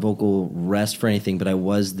was on vocal rest for anything, but I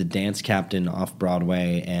was the dance captain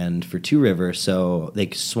off-Broadway and for Two Rivers, so they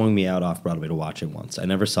swung me out off-Broadway to watch it once. I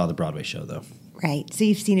never saw the Broadway show, though. Right, so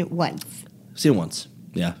you've seen it once. Seen it once,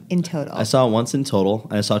 yeah. In total. I saw it once in total.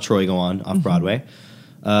 I saw Troy go on off-Broadway.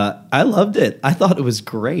 I loved it. I thought it was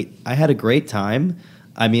great. I had a great time.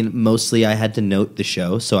 I mean, mostly I had to note the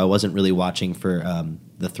show, so I wasn't really watching for...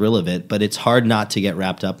 the thrill of it, but it's hard not to get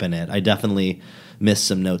wrapped up in it. I definitely missed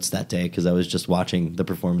some notes that day because I was just watching the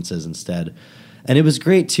performances instead. And it was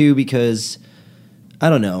great too because,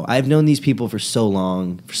 I don't know, I've known these people for so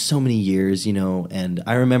long, for so many years, you know, and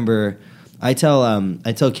I remember, I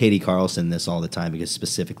tell Katie Carlson this all the time because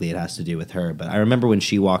specifically it has to do with her, but I remember when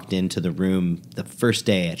she walked into the room the first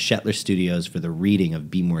day at Shetler Studios for the reading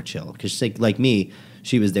of Be More Chill, because like me,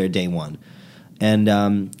 she was there day one.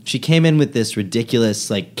 And she came in with this ridiculous,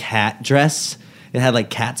 like, cat dress. It had, like,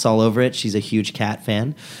 cats all over it. She's a huge cat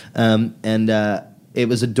fan. And it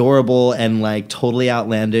was adorable and, like, totally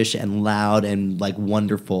outlandish and loud and, like,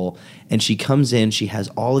 wonderful. And she comes in. She has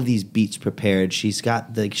all of these beats prepared. She's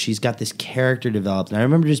got this character developed. And I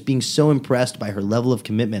remember just being so impressed by her level of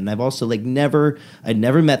commitment. And I've also, like, I'd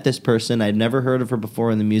never met this person. I'd never heard of her before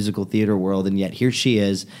in the musical theater world. And yet here she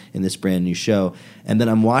is in this brand new show. And then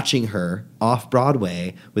I'm watching her off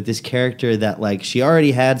Broadway with this character that, like, she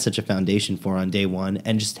already had such a foundation for on day one,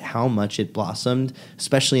 and just how much it blossomed,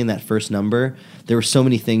 especially in that first number. There were so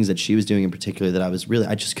many things that she was doing in particular that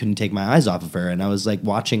I just couldn't take my eyes off of her, and I was, like,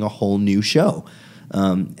 watching a whole new show.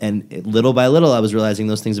 And little by little, I was realizing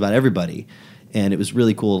those things about everybody. And it was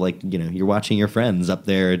really cool, like, you know, you're watching your friends up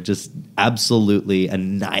there just absolutely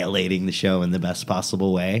annihilating the show in the best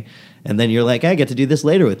possible way. And then you're like, I get to do this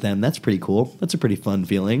later with them. That's pretty cool. That's a pretty fun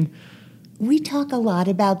feeling. We talk a lot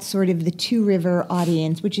about sort of the Two River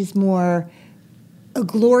audience, which is more a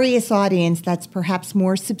glorious audience that's perhaps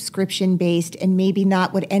more subscription-based and maybe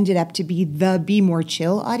not what ended up to be the Be More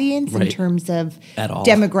Chill audience in terms of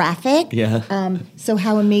demographic. Yeah. So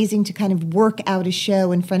how amazing to kind of work out a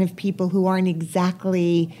show in front of people who aren't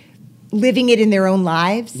exactly living it in their own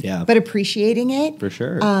lives, but appreciating it. For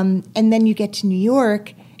sure. And then you get to New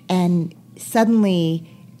York, and suddenly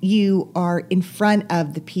you are in front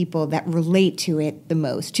of the people that relate to it the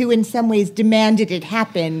most, who in some ways demanded it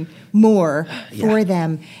happen more for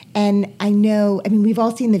them. And I know, I mean, we've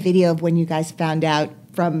all seen the video of when you guys found out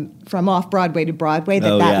from off-Broadway to Broadway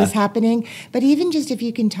that was happening. But even just if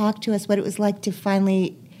you can talk to us what it was like to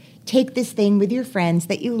finally take this thing with your friends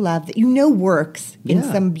that you love, that you know works in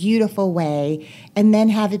some beautiful way, and then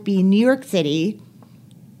have it be in New York City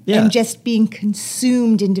and just being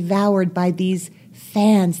consumed and devoured by these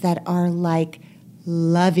fans that are like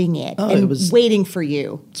loving it and waiting for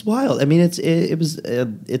you. It's wild. I mean,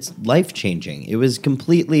 it's life-changing. It was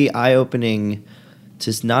completely eye-opening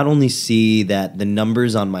to not only see that the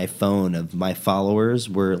numbers on my phone of my followers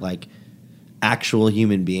were like actual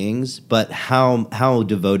human beings, but how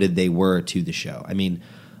devoted they were to the show. I mean,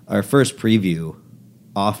 our first preview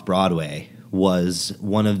off Broadway was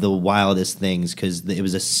one of the wildest things because it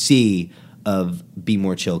was a sea of Be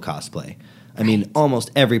More Chill cosplay. I mean,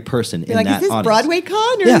 almost every person in that audience. Is this Broadway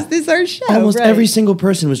Con or is this our show? Almost every single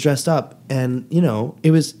person was dressed up. And, you know,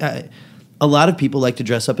 it was a lot of people like to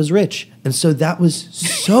dress up as Rich. And so that was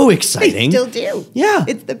so exciting. They still do. Yeah.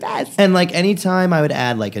 It's the best. And, like, anytime I would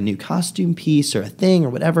add, like, a new costume piece or a thing or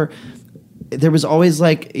whatever, there was always,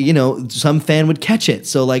 like, you know, some fan would catch it.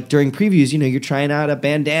 So, like, during previews, you know, you're trying out a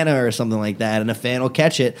bandana or something like that, and a fan will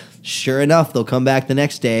catch it. Sure enough, they'll come back the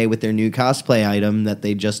next day with their new cosplay item that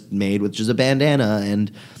they just made, which is a bandana.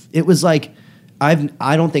 And it was like, I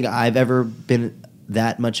don't think I've ever been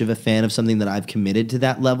that much of a fan of something that I've committed to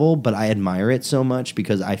that level, but I admire it so much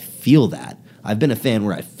because I feel that. I've been a fan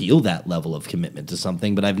where I feel that level of commitment to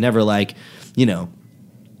something, but I've never, like, you know,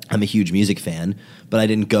 I'm a huge music fan, but I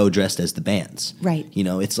didn't go dressed as the bands. Right. You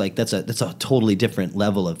know, it's like that's a totally different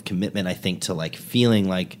level of commitment, I think, to like feeling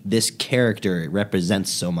like this character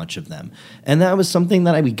represents so much of them. And that was something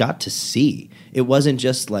that we got to see. It wasn't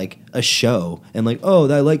just like a show and like,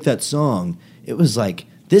 oh, I like that song. It was like,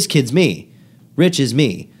 this kid's me. Rich is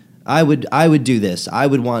me. I would do this. I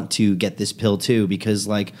would want to get this pill too because,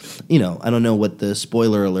 like, you know, I don't know what the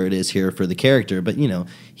spoiler alert is here for the character, but, you know,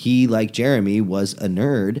 he, like Jeremy, was a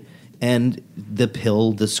nerd, and the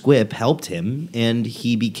pill, the squip, helped him, and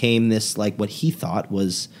he became this, like, what he thought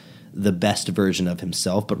was the best version of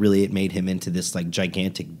himself, but really it made him into this, like,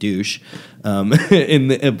 gigantic douche.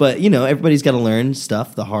 But, you know, everybody's got to learn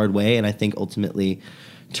stuff the hard way, and I think ultimately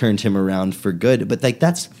turned him around for good. But, like,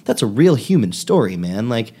 that's a real human story, man.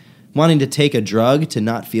 Like, wanting to take a drug to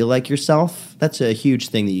not feel like yourself, that's a huge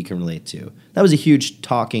thing that you can relate to. That was a huge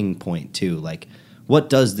talking point, too. Like, what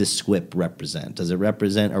does this squip represent? Does it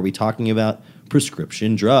represent, are we talking about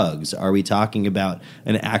prescription drugs? Are we talking about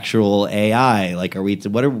an actual AI? Like,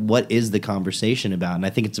 what is the conversation about? And I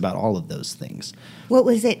think it's about all of those things. What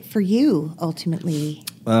was it for you, ultimately?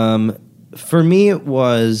 For me, it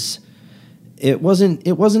wasn't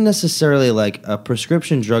necessarily like a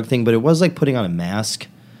prescription drug thing, but it was like putting on a mask.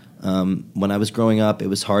 When I was growing up, it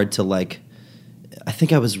was hard to, like, I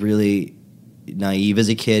think I was really naive as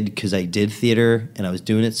a kid because I did theater and I was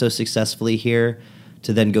doing it so successfully here,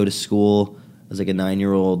 to then go to school as like a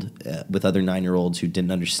 9-year-old with other 9-year-olds who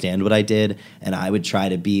didn't understand what I did, and I would try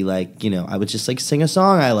to be like, you know, I would just like sing a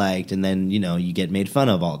song I liked, and then, you know, you get made fun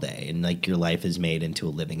of all day and like your life is made into a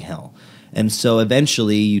living hell. And so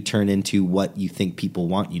eventually you turn into what you think people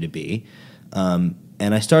want you to be.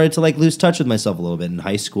 And I started to like lose touch with myself a little bit in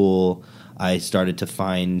high school. I started to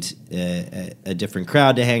find a different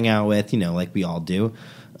crowd to hang out with, you know, like we all do.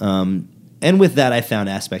 And with that, I found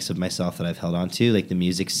aspects of myself that I've held on to, like the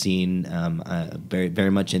music scene, very, very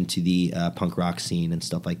much into the punk rock scene and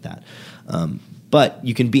stuff like that. But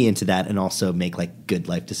you can be into that and also make like good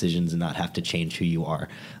life decisions and not have to change who you are.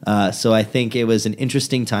 So I think it was an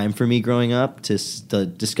interesting time for me growing up to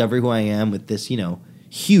discover who I am with this, you know,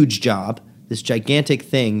 huge job, this gigantic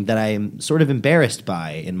thing that I am sort of embarrassed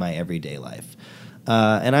by in my everyday life.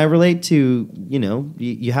 And I relate to, you know,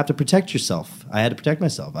 you have to protect yourself. I had to protect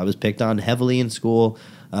myself. I was picked on heavily in school,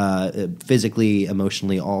 physically,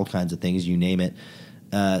 emotionally, all kinds of things, you name it.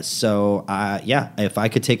 So if I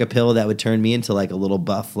could take a pill that would turn me into like a little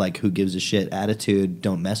buff, like who gives a shit attitude,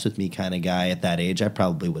 don't mess with me kind of guy at that age, I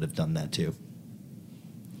probably would have done that too.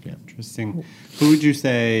 Yeah. Interesting. Who would you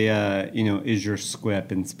say, is your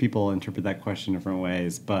squip? And people interpret that question different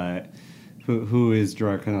ways, but who is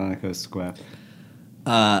Gerard Canonico's squip?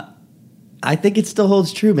 I think it still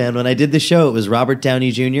holds true, man. When I did the show, it was Robert Downey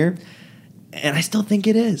Jr., and I still think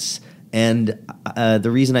it is. And the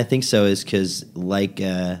reason I think so is because, like,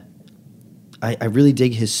 I really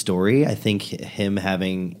dig his story. I think him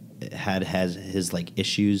having has his like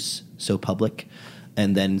issues so public,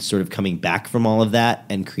 and then sort of coming back from all of that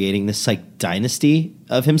and creating this like dynasty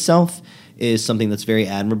of himself is something that's very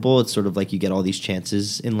admirable. It's sort of like you get all these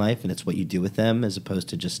chances in life, and it's what you do with them as opposed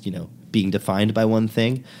to just, you know, being defined by one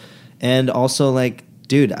thing. And also, like,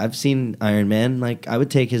 dude, I've seen Iron Man. Like, I would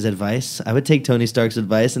take his advice. I would take Tony Stark's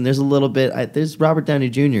advice, and there's a little bit, there's Robert Downey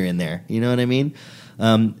Jr. in there. You know what I mean?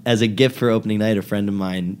 As a gift for opening night, a friend of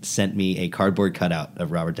mine sent me a cardboard cutout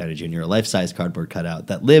of Robert Downey Jr., a life-size cardboard cutout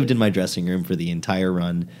that lived in my dressing room for the entire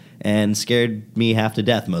run and scared me half to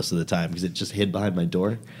death most of the time because it just hid behind my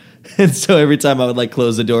door. And so every time I would like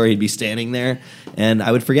close the door, he'd be standing there, and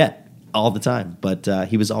I would forget all the time. But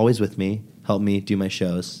he was always with me, helped me do my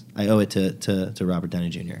shows. I owe it to Robert Downey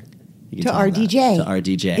Jr. To RDJ. To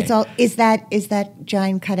RDJ. It's all. Is that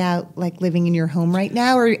giant cutout like living in your home right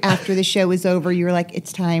now, or after the show is over, you're like,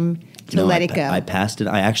 it's time to let it go? I passed it.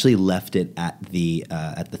 I actually left it at the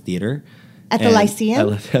theater. At the Lyceum? I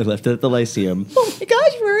left it at the Lyceum. Oh my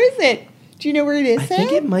gosh, where is it? Do you know where it is? I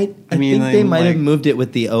think it might. I think they might have moved it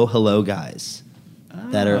with the Oh Hello guys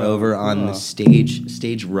that are over on the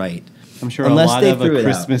stage right. I'm sure a lot of a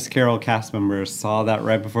Christmas Carol cast members saw that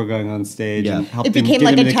right before going on stage and helped him get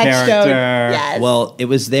into the character. Yes. Well, it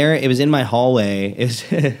was there. It was in my hallway,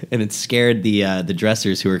 and it scared the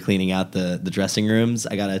dressers who were cleaning out the dressing rooms.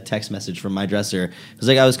 I got a text message from my dresser. It was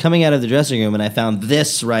like I was coming out of the dressing room, and I found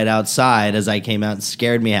this right outside as I came out, and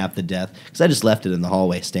scared me half to death because I just left it in the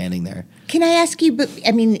hallway standing there. Can I ask you, but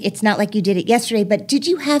I mean, it's not like you did it yesterday, but did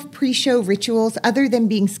you have pre-show rituals other than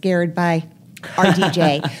being scared by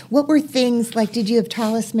RDJ? What were things like, did you have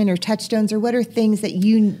talisman or touchstones, or what are things that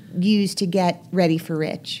you used to get ready for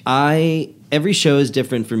Rich? I every show is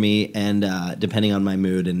different for me, and depending on my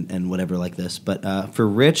mood and whatever like this. But for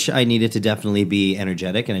Rich, I needed to definitely be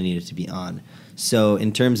energetic, and I needed to be on. So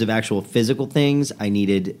in terms of actual physical things, I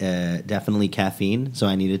needed definitely caffeine. So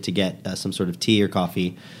I needed to get some sort of tea or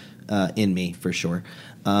coffee in me for sure.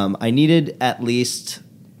 I needed at least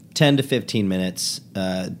 10 to 15 minutes,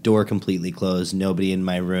 door completely closed, nobody in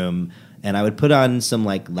my room. And I would put on some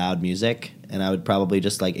like loud music, and I would probably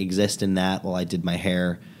just like exist in that while I did my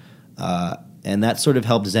hair. And that sort of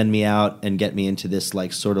helped zen me out and get me into this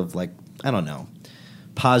like sort of like, I don't know,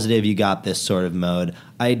 positive, you got this sort of mode.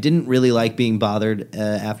 I didn't really like being bothered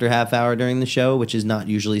after half hour during the show, which is not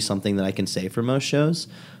usually something that I can say for most shows.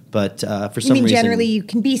 But for some reason, generally you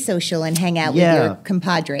can be social and hang out with your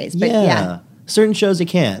compadres. But yeah. Certain shows I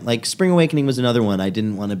can't. Like Spring Awakening was another one. I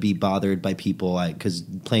didn't want to be bothered by people because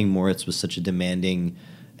playing Moritz was such a demanding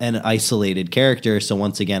and isolated character. So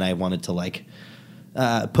once again, I wanted to like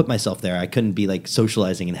put myself there. I couldn't be like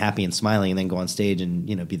socializing and happy and smiling and then go on stage and,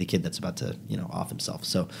 you know, be the kid that's about to, you know, off himself.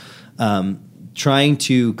 So trying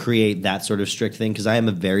to create that sort of strict thing, because I am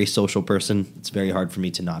a very social person. It's very hard for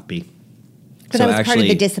me to not be. But that was part of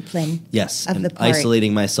the discipline. Yes, of and the part.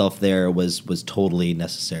 Isolating myself there was totally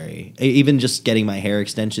necessary. Even just getting my hair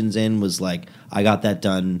extensions in was like, I got that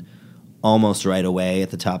done almost right away at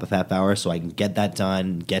the top of half hour, so I can get that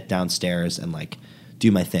done, get downstairs, and like do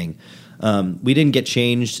my thing. We didn't get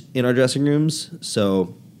changed in our dressing rooms,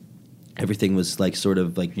 so everything was like sort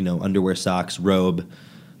of like, you know, underwear, socks, robe,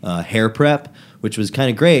 hair prep, which was kind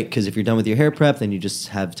of great because if you're done with your hair prep, then you just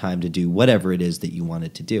have time to do whatever it is that you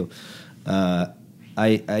wanted to do.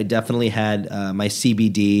 I definitely had my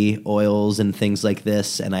CBD oils and things like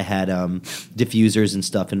this, and I had diffusers and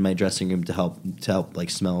stuff in my dressing room to help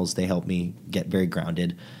like smells. They help me get very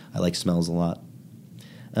grounded. I like smells a lot,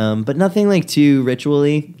 but nothing like too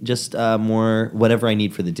ritually. Just more whatever I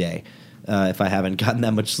need for the day. If I haven't gotten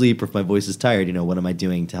that much sleep or if my voice is tired, you know, what am I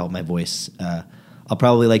doing to help my voice? I'll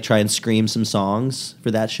probably like try and scream some songs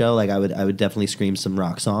for that show. Like I would definitely scream some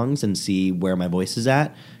rock songs and see where my voice is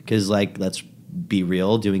at. Because like, let's be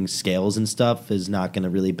real, doing scales and stuff is not going to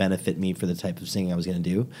really benefit me for the type of singing I was going to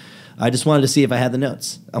do. I just wanted to see if I had the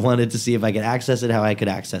notes. I wanted to see if I could access it, how I could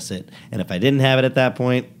access it. And if I didn't have it at that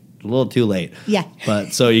point, a little too late. Yeah.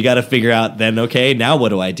 But so you got to figure out then, okay, now what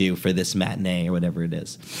do I do for this matinee or whatever it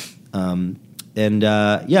is?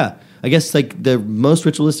 Yeah, I guess like the most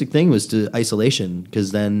ritualistic thing was to isolation,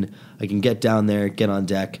 because then I can get down there, get on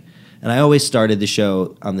deck. And I always started the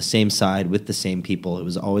show on the same side with the same people. It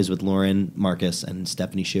was always with Lauren, Marcus, and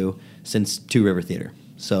Stephanie Shu since Two River Theater.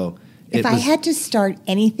 So if I had to start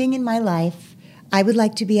anything in my life, I would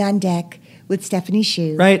like to be on deck with Stephanie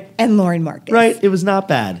Shu and Lauren Marcus. Right. It was not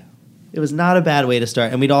bad. It was not a bad way to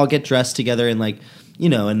start. And we'd all get dressed together in like, you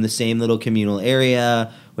know, in the same little communal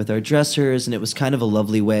area with our dressers, and it was kind of a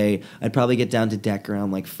lovely way. I'd probably get down to deck around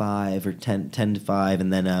like 5 or 10 to 5,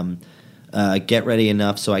 and then get ready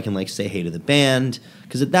enough so I can like say hey to the band,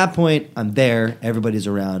 because at that point I'm there, everybody's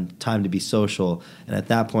around, time to be social, and at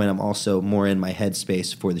that point I'm also more in my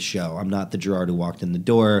headspace for the show. I'm not the Gerard who walked in the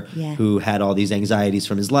door who had all these anxieties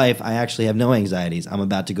from his life. I actually have no anxieties. I'm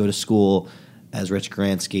about to go to school as Rich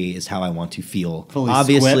Garansky is how I want to feel. Fully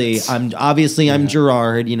obviously squipped. I'm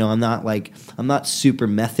Gerard, you know, I'm not super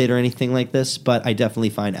method or anything like this, but I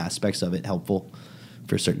definitely find aspects of it helpful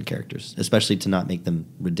for certain characters, especially to not make them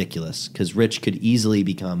ridiculous, because Rich could easily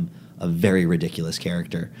become a very ridiculous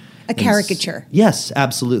character. A caricature. Yes,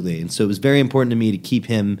 absolutely. And so it was very important to me to keep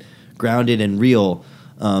him grounded and real.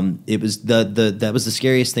 It was that was the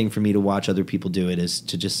scariest thing for me to watch other people do it, is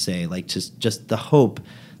to just say like just the hope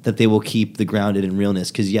that they will keep the grounded and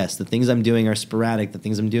realness. Because yes, the things I'm doing are sporadic. The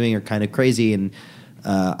things I'm doing are kind of crazy, and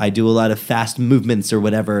I do a lot of fast movements or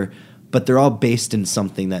whatever. But they're all based in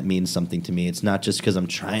something that means something to me. It's not just because I'm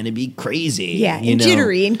trying to be crazy. Yeah, and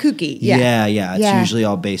jittery and kooky. Yeah, It's usually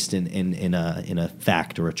all based in a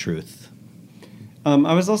fact or a truth.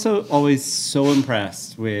 I was also always so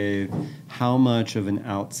impressed with how much of an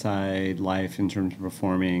outside life in terms of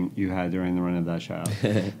performing you had during the run of that show.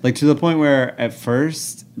 Like to the point where at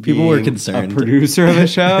first people were concerned. A producer of a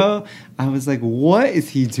show, I was like, what is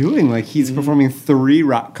he doing? Like he's performing 3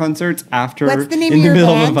 rock concerts after What's the name in of the your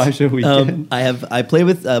middle band? of a Vaisha weekend. I play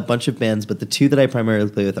with a bunch of bands, but the 2 that I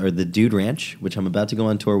primarily play with are the Dude Ranch, which I'm about to go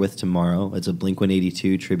on tour with tomorrow. It's a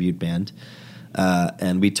Blink-182 tribute band.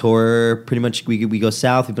 And we tour pretty much, we go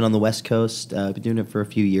south. We've been on the West Coast. We've been doing it for a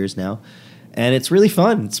few years now. And it's really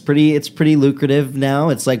fun. It's pretty lucrative now.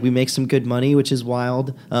 It's like we make some good money, which is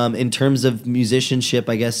wild. In terms of musicianship,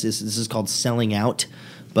 I guess this is called selling out.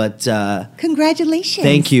 But congratulations.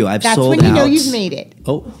 Thank you. That's sold out. That's when you know you've made it.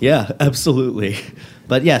 Oh, yeah, absolutely.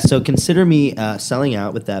 But yeah, so consider me selling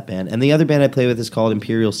out with that band. And the other band I play with is called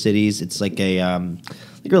Imperial Cities. It's like a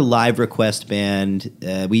live request band.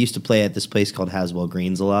 We used to play at this place called Haswell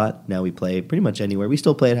Greens a lot. Now we play pretty much anywhere. We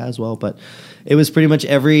still play at Haswell, but it was pretty much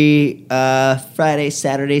every Friday,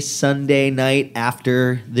 Saturday, Sunday night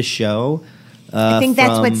after the show. I think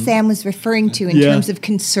that's what Sam was referring to in terms of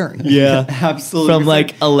concern. Yeah, absolutely. From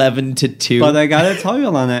like 11 to 2. But I gotta tell you,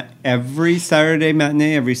 Alana, every Saturday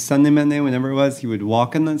matinee, every Sunday matinee, whenever it was, he would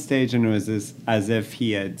walk on that stage and it was as if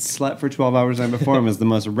he had slept for 12 hours the night before and was the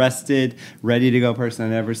most rested, ready to go person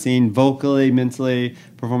I'd ever seen, vocally, mentally,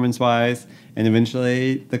 performance-wise. And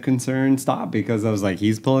eventually the concern stopped because I was like,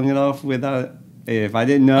 he's pulling it off without... If I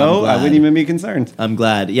didn't know, I wouldn't even be concerned. I'm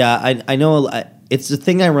glad. Yeah, I know... It's the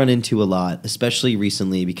thing I run into a lot, especially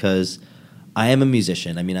recently, because I am a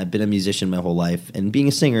musician. I mean, I've been a musician my whole life, and being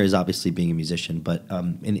a singer is obviously being a musician. But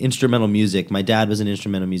in instrumental music, my dad was an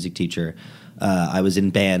instrumental music teacher. I was in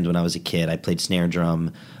band when I was a kid. I played snare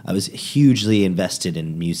drum. I was hugely invested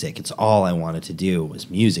in music. It's all I wanted to do was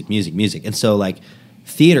music, music, music. And so, like,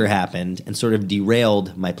 theater happened and sort of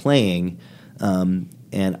derailed my playing.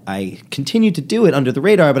 And I continued to do it under the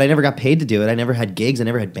radar, but I never got paid to do it. I never had gigs. I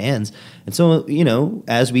never had bands. And so, you know,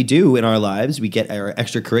 as we do in our lives, we get our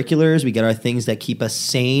extracurriculars. We get our things that keep us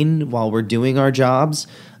sane while we're doing our jobs.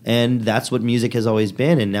 And that's what music has always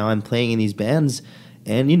been. And now I'm playing in these bands.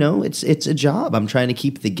 And, you know, it's a job. I'm trying to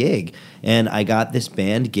keep the gig. And I got this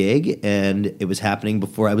band gig, and it was happening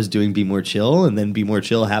before I was doing Be More Chill. And then Be More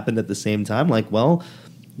Chill happened at the same time. Like, well...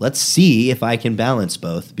 let's see if I can balance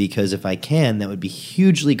both, because if I can, that would be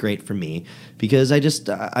hugely great for me, because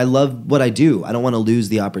I love what I do. I don't want to lose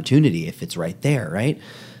the opportunity if it's right there, right?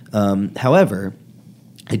 However,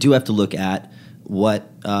 I do have to look at what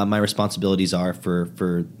my responsibilities are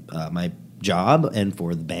for my job and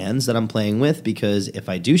for the bands that I'm playing with, because if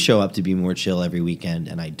I do show up to Be More Chill every weekend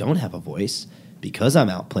and I don't have a voice because I'm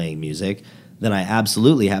out playing music, then I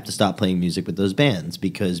absolutely have to stop playing music with those bands,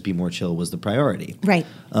 because Be More Chill was the priority. Right.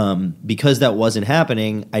 Because that wasn't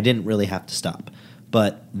happening, I didn't really have to stop.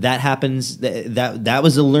 But that happens. That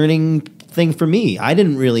was a learning thing for me. I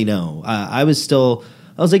didn't really know. I was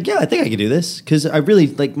like, yeah, I think I can do this, because I really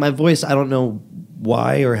like my voice. I don't know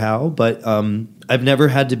why or how, but I've never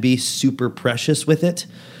had to be super precious with it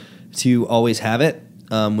to always have it,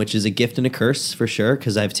 which is a gift and a curse for sure,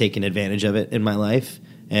 because I've taken advantage of it in my life.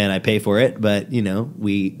 And I pay for it, but, you know,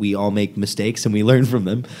 we all make mistakes and we learn from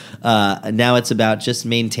them. Now it's about just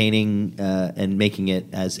maintaining and making it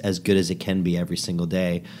as good as it can be every single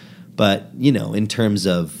day. But, you know, in terms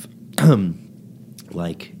of,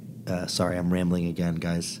 sorry, I'm rambling again,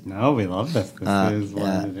 guys. No, we love this. This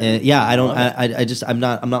is I'm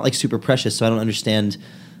not like super precious, so I don't understand.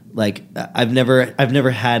 Like, I've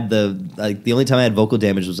never had the only time I had vocal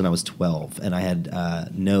damage was when I was 12, and I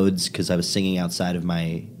had nodes because I was singing outside of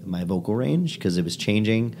my vocal range because it was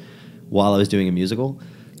changing while I was doing a musical.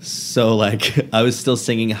 So, like, I was still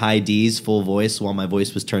singing high D's full voice while my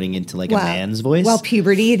voice was turning into, like, a man's voice. While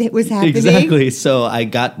puberty was happening. Exactly. So I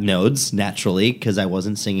got nodes naturally because I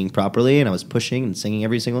wasn't singing properly, and I was pushing and singing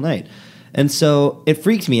every single night. And so it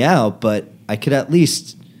freaked me out, but I could at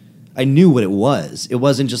least... I knew what it was. It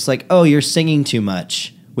wasn't just like, oh, you're singing too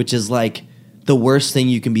much, which is like the worst thing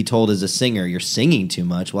you can be told as a singer. You're singing too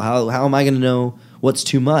much. Well, how am I going to know what's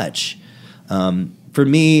too much? For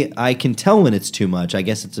me, I can tell when it's too much. I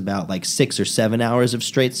guess it's about like 6 or 7 hours of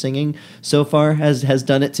straight singing so far has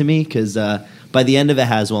done it to me, because by the end of a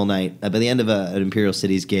Haswell night, by the end of an Imperial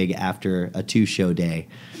Cities gig after a 2-show day,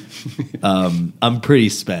 I'm pretty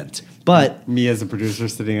spent. But me as a producer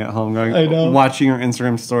sitting at home going, I know. Watching your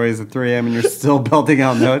Instagram stories at 3 a.m. and you're still belting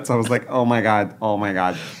out notes. I was like, oh my God.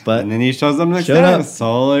 But and then he shows up next day. I was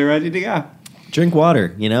totally ready to go. Drink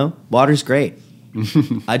water, you know? Water's great.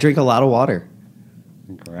 I drink a lot of water.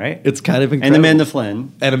 Great. It's kind of incredible. And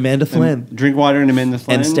Amanda Flynn. And drink water and Amanda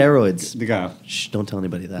Flynn. And steroids. To go. Shh, don't tell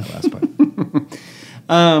anybody that last part.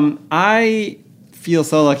 I feel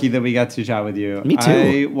so lucky that we got to chat with you. Me too.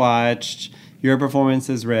 I watched your performance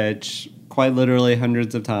as Rich quite literally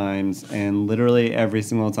hundreds of times, and literally every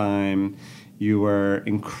single time you were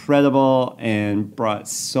incredible and brought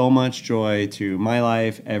so much joy to my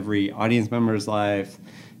life, every audience member's life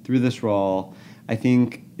through this role. I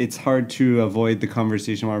think it's hard to avoid the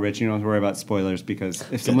conversation about Rich. You don't have to worry about spoilers, because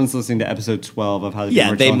if someone's listening to episode 12 of How to Be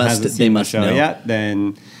More Chill and hasn't seen the show yet,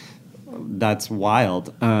 then that's wild.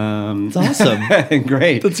 It's awesome.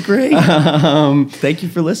 Great. That's great. Thank you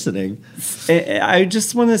for listening. I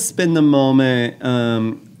just want to spend a moment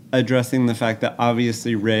addressing the fact that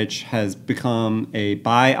obviously Rich has become a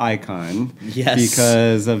bi icon. Yes.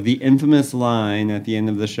 Because of the infamous line at the end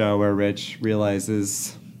of the show where Rich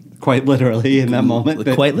realizes, quite literally in that moment,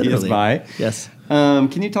 that quite he is literally. bi. Yes.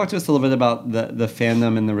 Can you talk to us a little bit about the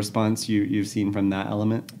fandom and the response you've seen from that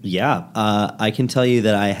element? Yeah. I can tell you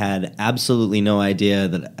that I had absolutely no idea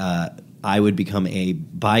that I would become a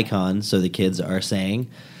bicon, so the kids are saying.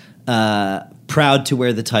 Proud to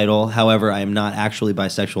wear the title. However, I am not actually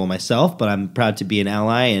bisexual myself, but I'm proud to be an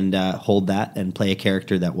ally and hold that and play a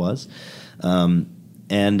character that was. I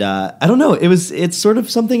don't know. It's sort of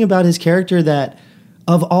something about his character that,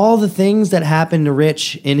 of all the things that happened to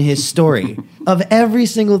Rich in his story, of every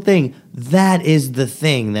single thing, that is the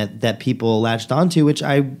thing that people latched onto, which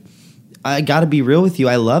I got to be real with you.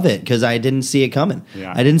 I love it because I didn't see it coming.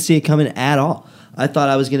 Yeah. I didn't see it coming at all. I thought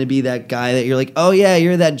I was going to be that guy that you're like, oh, yeah,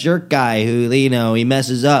 you're that jerk guy who, he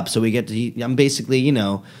messes up. So we get to, I'm basically,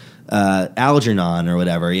 Algernon or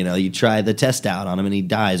whatever. You try the test out on him and he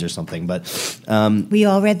dies or something. But we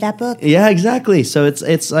all read that book. Yeah, exactly. So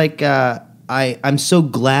it's like I'm so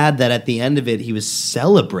glad that at the end of it, he was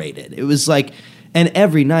celebrated. It was like, and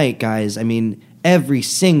every night, guys, every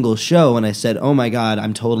single show, when I said, oh my God,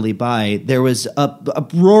 I'm totally bi, there was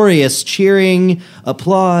uproarious cheering,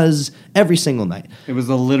 applause, every single night. It was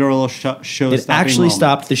a literal show. It actually moment.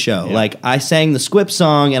 stopped the show. Yeah. Like, I sang the Squip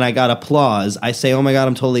song and I got applause. I say, oh my God,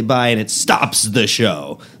 I'm totally bi, and it stops the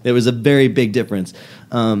show. There was a very big difference.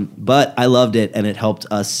 But I loved it, and it helped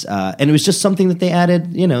us. And it was just something that they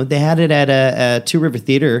added, they had it at a Two River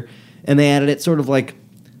Theater, and they added it sort of like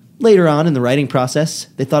later on in the writing process.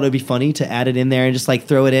 They thought it would be funny to add it in there and just like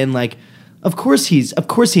throw it in like, of course he is.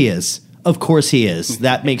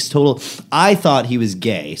 That makes total. I thought he was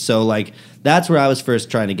gay. So like, that's where I was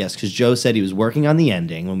first trying to guess, because Joe said he was working on the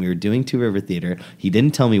ending when we were doing Two River Theater. He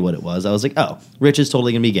didn't tell me what it was. I was like, oh, Rich is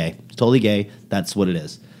totally going to be gay. Totally gay. That's what it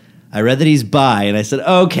is. I read that he's bi, and I said,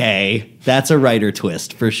 okay, that's a writer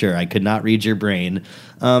twist for sure. I could not read your brain.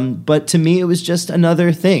 But to me, it was just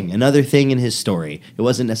another thing in his story. It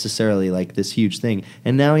wasn't necessarily like this huge thing.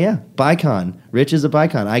 And now, yeah, bicon. Rich is a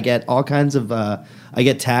bicon. I get all kinds of, I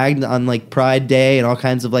get tagged on like Pride Day and all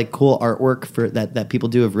kinds of like cool artwork for that people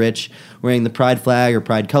do of Rich wearing the Pride flag or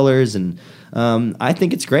Pride colors. And I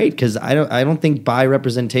think it's great because I don't think bi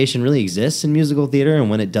representation really exists in musical theater. And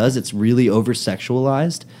when it does, it's really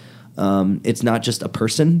over-sexualized. It's not just a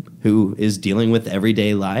person who is dealing with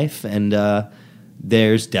everyday life, and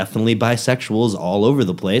there's definitely bisexuals all over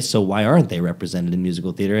the place, so why aren't they represented in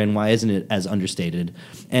musical theater, and why isn't it as understated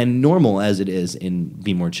and normal as it is in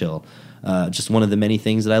Be More Chill? Just one of the many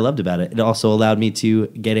things that I loved about it. It also allowed me to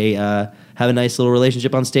get have a nice little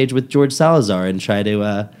relationship on stage with George Salazar and try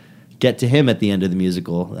to get to him at the end of the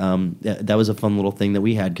musical. That was a fun little thing that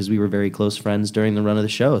we had because we were very close friends during the run of the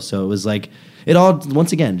show. So it was like, it all,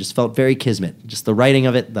 once again, just felt very kismet. Just the writing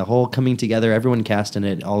of it, the whole coming together, everyone cast in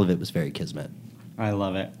it, all of it was very kismet. I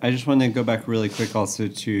love it. I just want to go back really quick also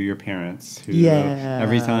to your parents, who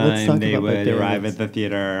every let's time talk they about my would arrive parents. at the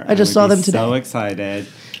theater, I just saw them today. So excited.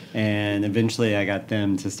 And eventually I got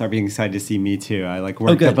them to start being excited to see me too. I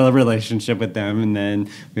worked up a relationship with them, and then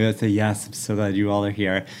we would say, yes, I'm so glad you all are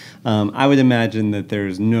here. I would imagine that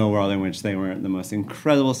there's no world in which they weren't the most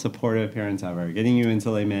incredible supportive parents ever. Getting you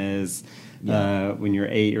into Les Mis when you're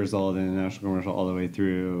 8 years old in a national commercial all the way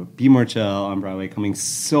through Be More Chill on Broadway, coming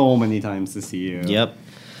so many times to see you. Yep.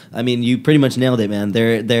 I mean, you pretty much nailed it, man.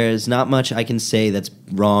 There's not much I can say that's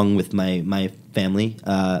wrong with my family,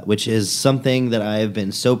 which is something that I've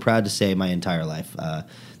been so proud to say my entire life.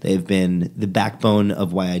 They've been the backbone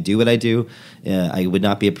of why I do what I do. I would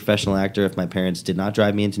not be a professional actor if my parents did not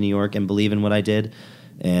drive me into New York and believe in what I did.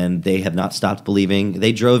 And they have not stopped believing.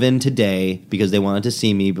 They drove in today because they wanted to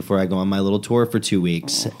see me before I go on my little tour for 2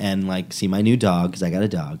 weeks and see my new dog, because I got a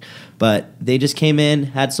dog. But they just came in,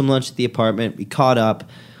 had some lunch at the apartment. We caught up.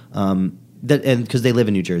 And because they live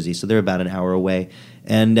in New Jersey, so they're about an hour away,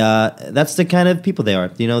 and that's the kind of people they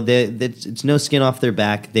are. It's no skin off their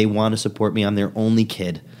back. They want to support me. I'm their only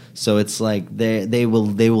kid, so it's like they will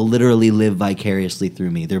literally live vicariously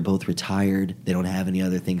through me. They're both retired. They don't have any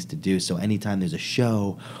other things to do. So anytime there's a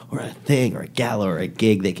show or a thing or a gala or a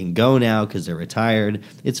gig, they can go now because they're retired.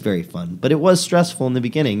 It's very fun, but it was stressful in the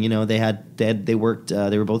beginning. They worked.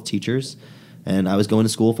 They were both teachers. And I was going to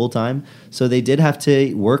school full time, so they did have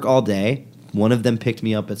to work all day. One of them picked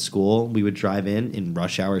me up at school. We would drive in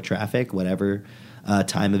rush hour traffic, whatever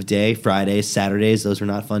time of day, Fridays, Saturdays. Those were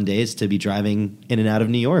not fun days to be driving in and out of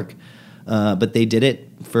New York. But they did it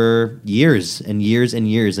for years and years and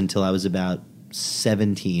years until I was about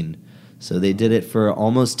 17. So they did it for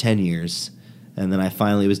almost 10 years. And then I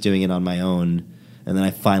finally was doing it on my own And then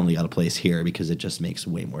I finally got a place here because it just makes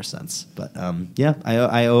way more sense. But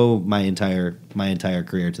I owe my entire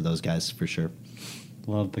career to those guys for sure.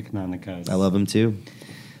 Love the Canonicos. I love them too.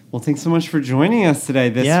 Well, thanks so much for joining us today.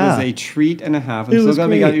 This was a treat and a half. I'm so glad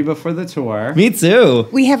we got you before the tour. Me too.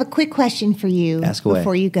 We have a quick question for you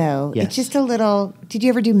before you go. Yes. It's just a little. Did you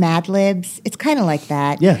ever do Mad Libs? It's kind of like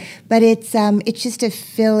that. Yeah. But it's just to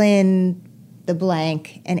fill in the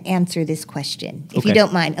blank and answer this question, if you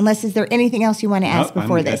don't mind. Unless, is there anything else you want to ask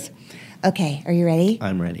before this? Okay. Are you ready?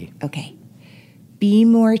 I'm ready. Okay. Be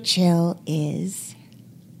More Chill is.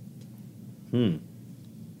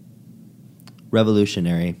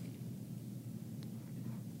 Revolutionary.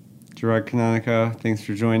 Gerard Canonico, thanks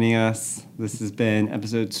for joining us. This has been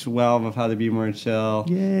episode 12 of How to Be More Chill.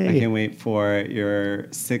 Yay. I can't wait for your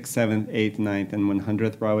 6th, 7th, 8th, 9th, and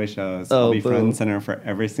 100th Broadway shows. I'll be front and center for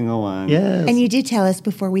every single one. Yes. And you did tell us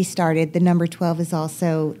before we started, the number 12 is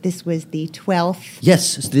also, this was the 12th.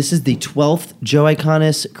 Yes, this is the 12th Joe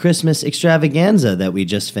Iconis Christmas extravaganza that we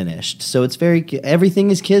just finished. So it's everything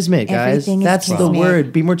is kismet, guys. That's the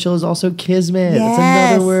word. Be More Chill is also kismet. Yes.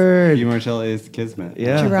 That's another word. Be More Chill is kismet.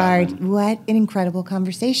 Yeah. Gerard, what an incredible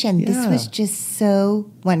conversation. Yeah. This was just so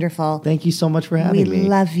wonderful. Thank you so much for having me. We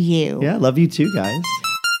love you. Yeah, love you too, guys.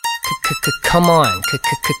 Come on.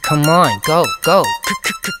 Come on. Go.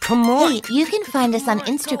 Come on. Hey, you can find us on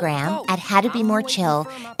Instagram at How to Be More Chill.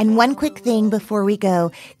 And one quick thing before we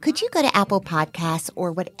go, could you go to Apple Podcasts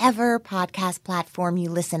or whatever podcast platform you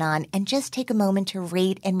listen on and just take a moment to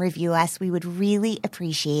rate and review us? We would really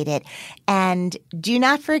appreciate it. And do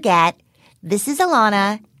not forget, this is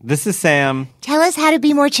Alana. This is Sam. Tell us how to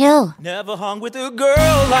be more chill. Never hung with a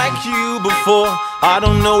girl like you before. I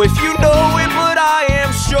don't know if you know it, but I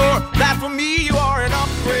am sure that for me you are an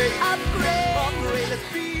upgrade.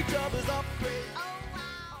 Let's be each other's upgrade.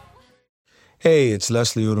 Hey, it's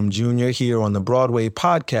Leslie Odom Jr. here on the Broadway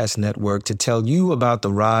Podcast Network to tell you about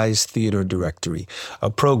the Rise Theater Directory,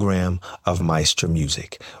 a program of Maestro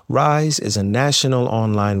Music. Rise is a national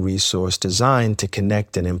online resource designed to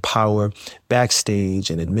connect and empower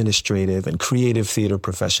backstage and administrative and creative theater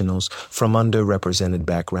professionals from underrepresented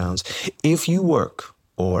backgrounds. If you work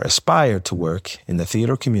or aspire to work in the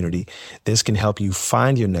theater community, this can help you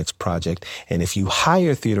find your next project. And if you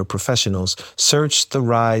hire theater professionals, search the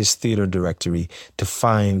Rise Theater Directory to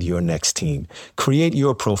find your next team. Create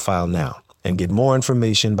your profile now and get more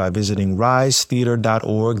information by visiting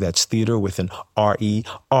risetheater.org. That's theater with an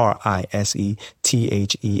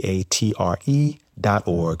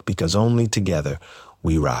RISETHEATRE.org, because only together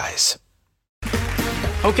we rise.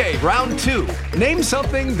 Okay, round 2. Name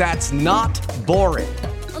something that's not boring.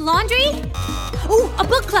 A laundry? Ooh, a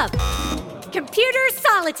book club. Computer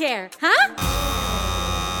solitaire, huh?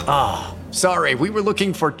 Ah, sorry, we were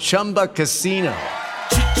looking for Chumba Casino.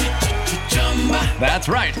 That's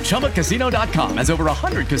right, ChumbaCasino.com has over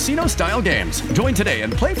 100 casino-style games. Join today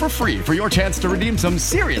and play for free for your chance to redeem some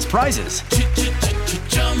serious prizes.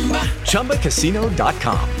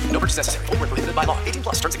 ChumbaCasino.com. No purchase necessary. Void where prohibited by law.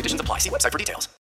 18+ terms and conditions apply. See website for details.